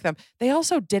I like them. They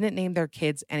also didn't name their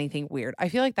kids anything weird. I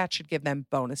feel like that should give them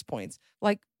bonus points.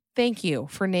 Thank you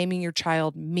for naming your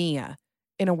child Mia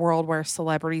in a world where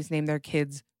celebrities name their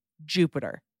kids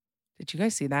Jupiter. Did you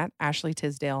guys see that? Ashley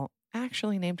Tisdale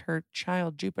actually named her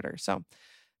child Jupiter. So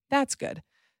that's good.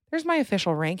 There's my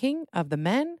official ranking of the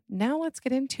men. Now let's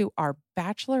get into our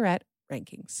Bachelorette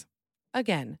rankings.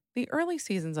 Again, the early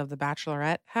seasons of The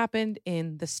Bachelorette happened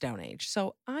in the Stone Age,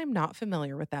 so I'm not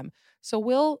familiar with them. So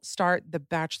we'll start the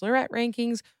Bachelorette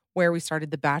rankings where we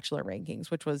started the Bachelor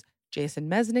rankings, which was Jason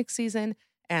Mesnick's season.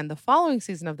 And the following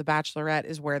season of The Bachelorette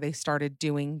is where they started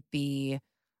doing the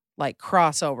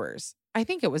crossovers. I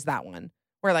think it was that one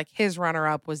where his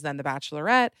runner-up was then The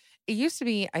Bachelorette. It used to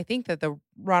be, I think, that the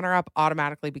runner-up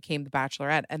automatically became The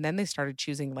Bachelorette, and then they started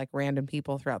choosing random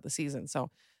people throughout the season. So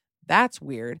that's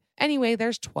weird. Anyway,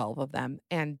 there's 12 of them,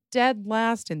 and dead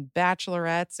last in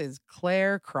Bachelorettes is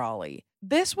Claire Crawley.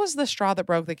 This was the straw that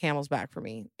broke the camel's back for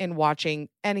me in watching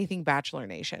anything Bachelor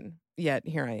Nation. Yet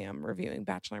here I am reviewing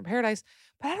Bachelor in Paradise,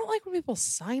 but I don't like when people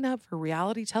sign up for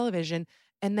reality television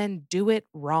and then do it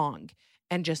wrong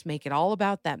and just make it all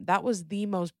about them. That was the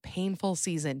most painful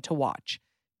season to watch.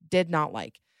 Did not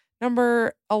like.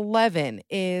 Number 11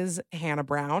 is Hannah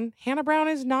Brown. Hannah Brown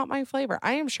is not my flavor.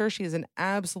 I am sure she's an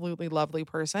absolutely lovely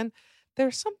person.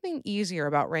 There's something easier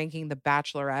about ranking the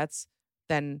Bachelorettes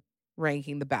than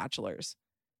ranking the Bachelors,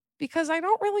 because I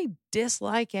don't really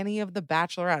dislike any of the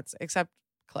Bachelorettes except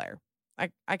Claire.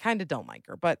 I kind of don't like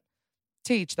her, but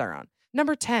to each their own.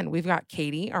 Number 10, we've got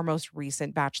Katie, our most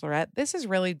recent Bachelorette. This is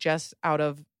really just out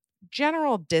of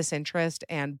general disinterest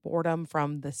and boredom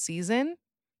from the season.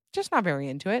 Just not very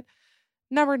into it.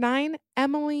 Number 9,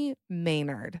 Emily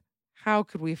Maynard. How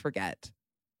could we forget?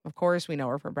 Of course, we know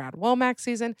her from Brad Womack's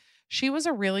season. She was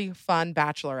a really fun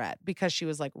Bachelorette because she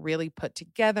was really put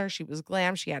together. She was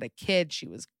glam. She had a kid. She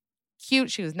was cute.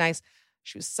 She was nice.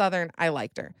 She was Southern. I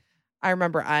liked her. I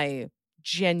remember I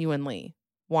genuinely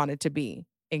wanted to be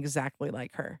exactly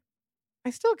like her. I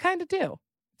still kind of do.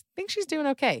 I think she's doing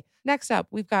okay. Next up,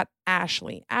 we've got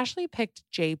Ashley. Ashley picked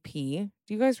JP.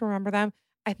 Do you guys remember them?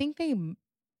 I think they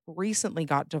recently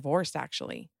got divorced,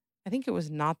 actually. I think it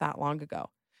was not that long ago.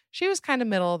 She was kind of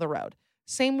middle of the road.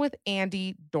 Same with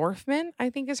Andy Dorfman, I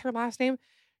think is her last name.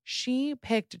 She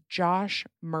picked Josh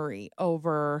Murray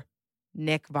over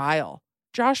Nick Viall.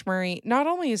 Josh Murray, not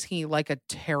only is he a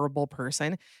terrible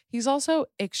person, he's also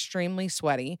extremely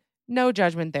sweaty. No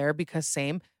judgment there because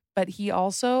same, but he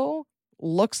also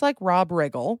looks like Rob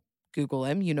Riggle. Google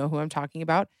him. You know who I'm talking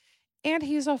about. And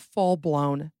he's a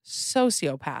full-blown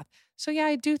sociopath. So yeah,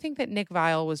 I do think that Nick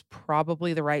Viall was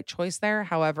probably the right choice there.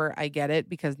 However, I get it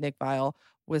because Nick Viall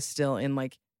was still in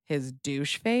his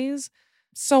douche phase.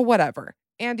 So whatever.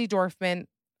 Andy Dorfman,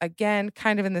 again,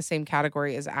 kind of in the same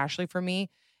category as Ashley for me.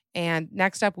 And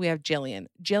next up, we have Jillian.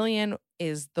 Jillian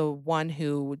is the one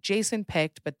who Jason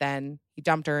picked, but then he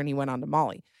dumped her and he went on to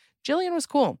Molly. Jillian was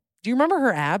cool. Do you remember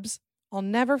her abs? I'll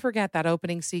never forget that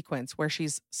opening sequence where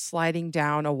she's sliding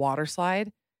down a water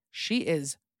slide. She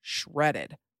is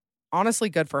shredded. Honestly,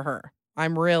 good for her.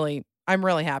 I'm really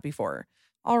happy for her.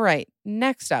 All right,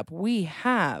 next up, we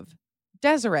have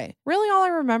Desiree. Really, all I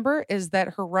remember is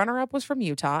that her runner-up was from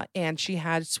Utah and she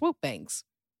had swoop bangs.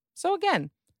 So again,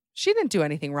 she didn't do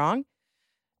anything wrong.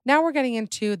 Now we're getting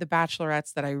into the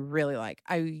Bachelorettes that I really like.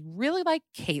 I really like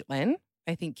Caitlyn.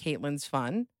 I think Caitlyn's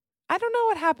fun. I don't know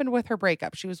what happened with her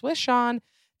breakup. She was with Sean.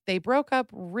 They broke up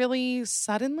really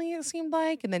suddenly, it seemed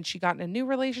like, and then she got in a new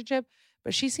relationship,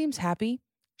 but she seems happy.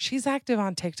 She's active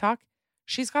on TikTok.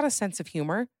 She's got a sense of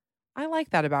humor. I like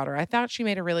that about her. I thought she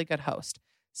made a really good host.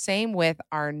 Same with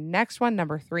our next one,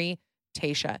 number 3,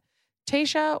 Tayshia.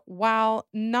 Tayshia, while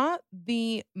not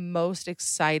the most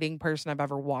exciting person I've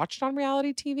ever watched on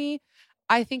reality TV,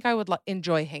 I think I would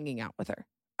enjoy hanging out with her.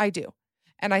 I do.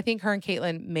 And I think her and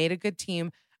Caitlyn made a good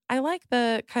team. I like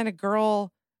the kind of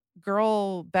girl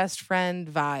best friend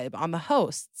vibe on the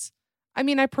hosts. I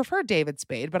mean, I prefer David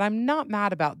Spade, but I'm not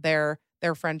mad about their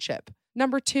friendship.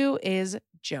 Number 2 is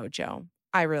JoJo.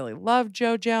 I really love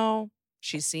JoJo.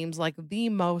 She seems like the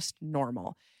most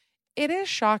normal. It is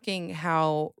shocking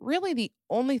how really the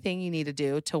only thing you need to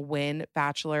do to win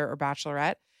Bachelor or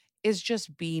Bachelorette is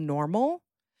just be normal.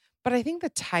 But I think the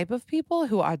type of people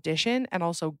who audition and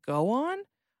also go on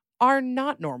are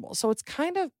not normal. So it's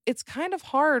kind of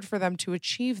hard for them to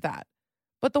achieve that.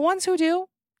 But the ones who do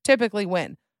typically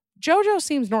win. JoJo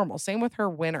seems normal. Same with her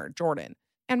winner, Jordan.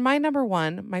 And my number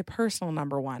one, my personal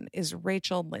number one, is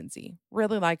Rachel Lindsay.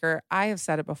 Really like her. I have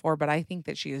said it before, but I think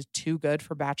that she is too good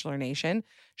for Bachelor Nation.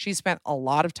 She spent a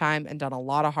lot of time and done a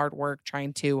lot of hard work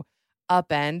trying to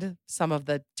upend some of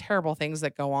the terrible things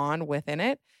that go on within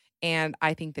it. And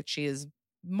I think that she is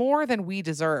more than we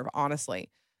deserve,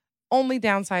 honestly. Only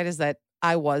downside is that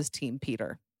I was Team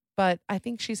Peter, but I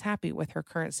think she's happy with her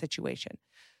current situation.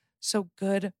 So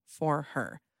good for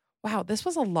her. Wow, this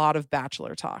was a lot of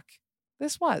Bachelor talk.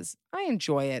 I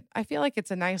enjoy it. I feel like it's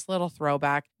a nice little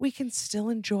throwback. We can still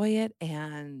enjoy it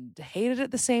and hate it at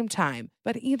the same time.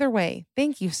 But either way,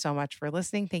 thank you so much for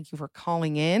listening. Thank you for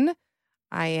calling in.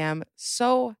 I am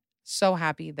so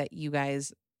happy that you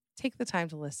guys take the time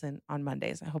to listen on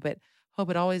Mondays. I hope it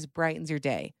always brightens your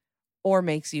day or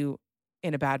makes you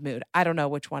in a bad mood. I don't know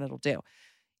which one it'll do.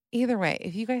 Either way,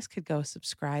 if you guys could go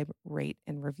subscribe, rate,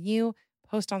 and review,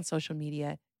 post on social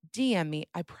media, DM me.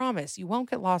 I promise you won't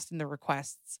get lost in the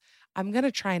requests. I'm going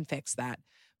to try and fix that.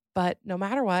 But no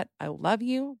matter what, I love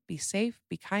you. Be safe,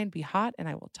 be kind, be hot, and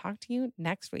I will talk to you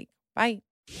next week. Bye.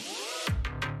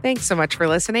 Thanks so much for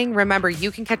listening. Remember, you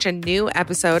can catch a new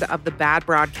episode of the Bad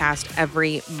Broadcast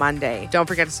every Monday. Don't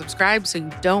forget to subscribe so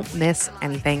you don't miss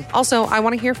anything. Also, I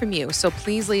want to hear from you, so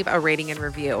please leave a rating and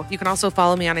review. You can also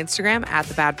follow me on Instagram at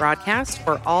the Bad Broadcast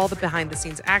for all the behind the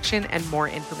scenes action and more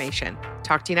information.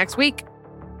 Talk to you next week.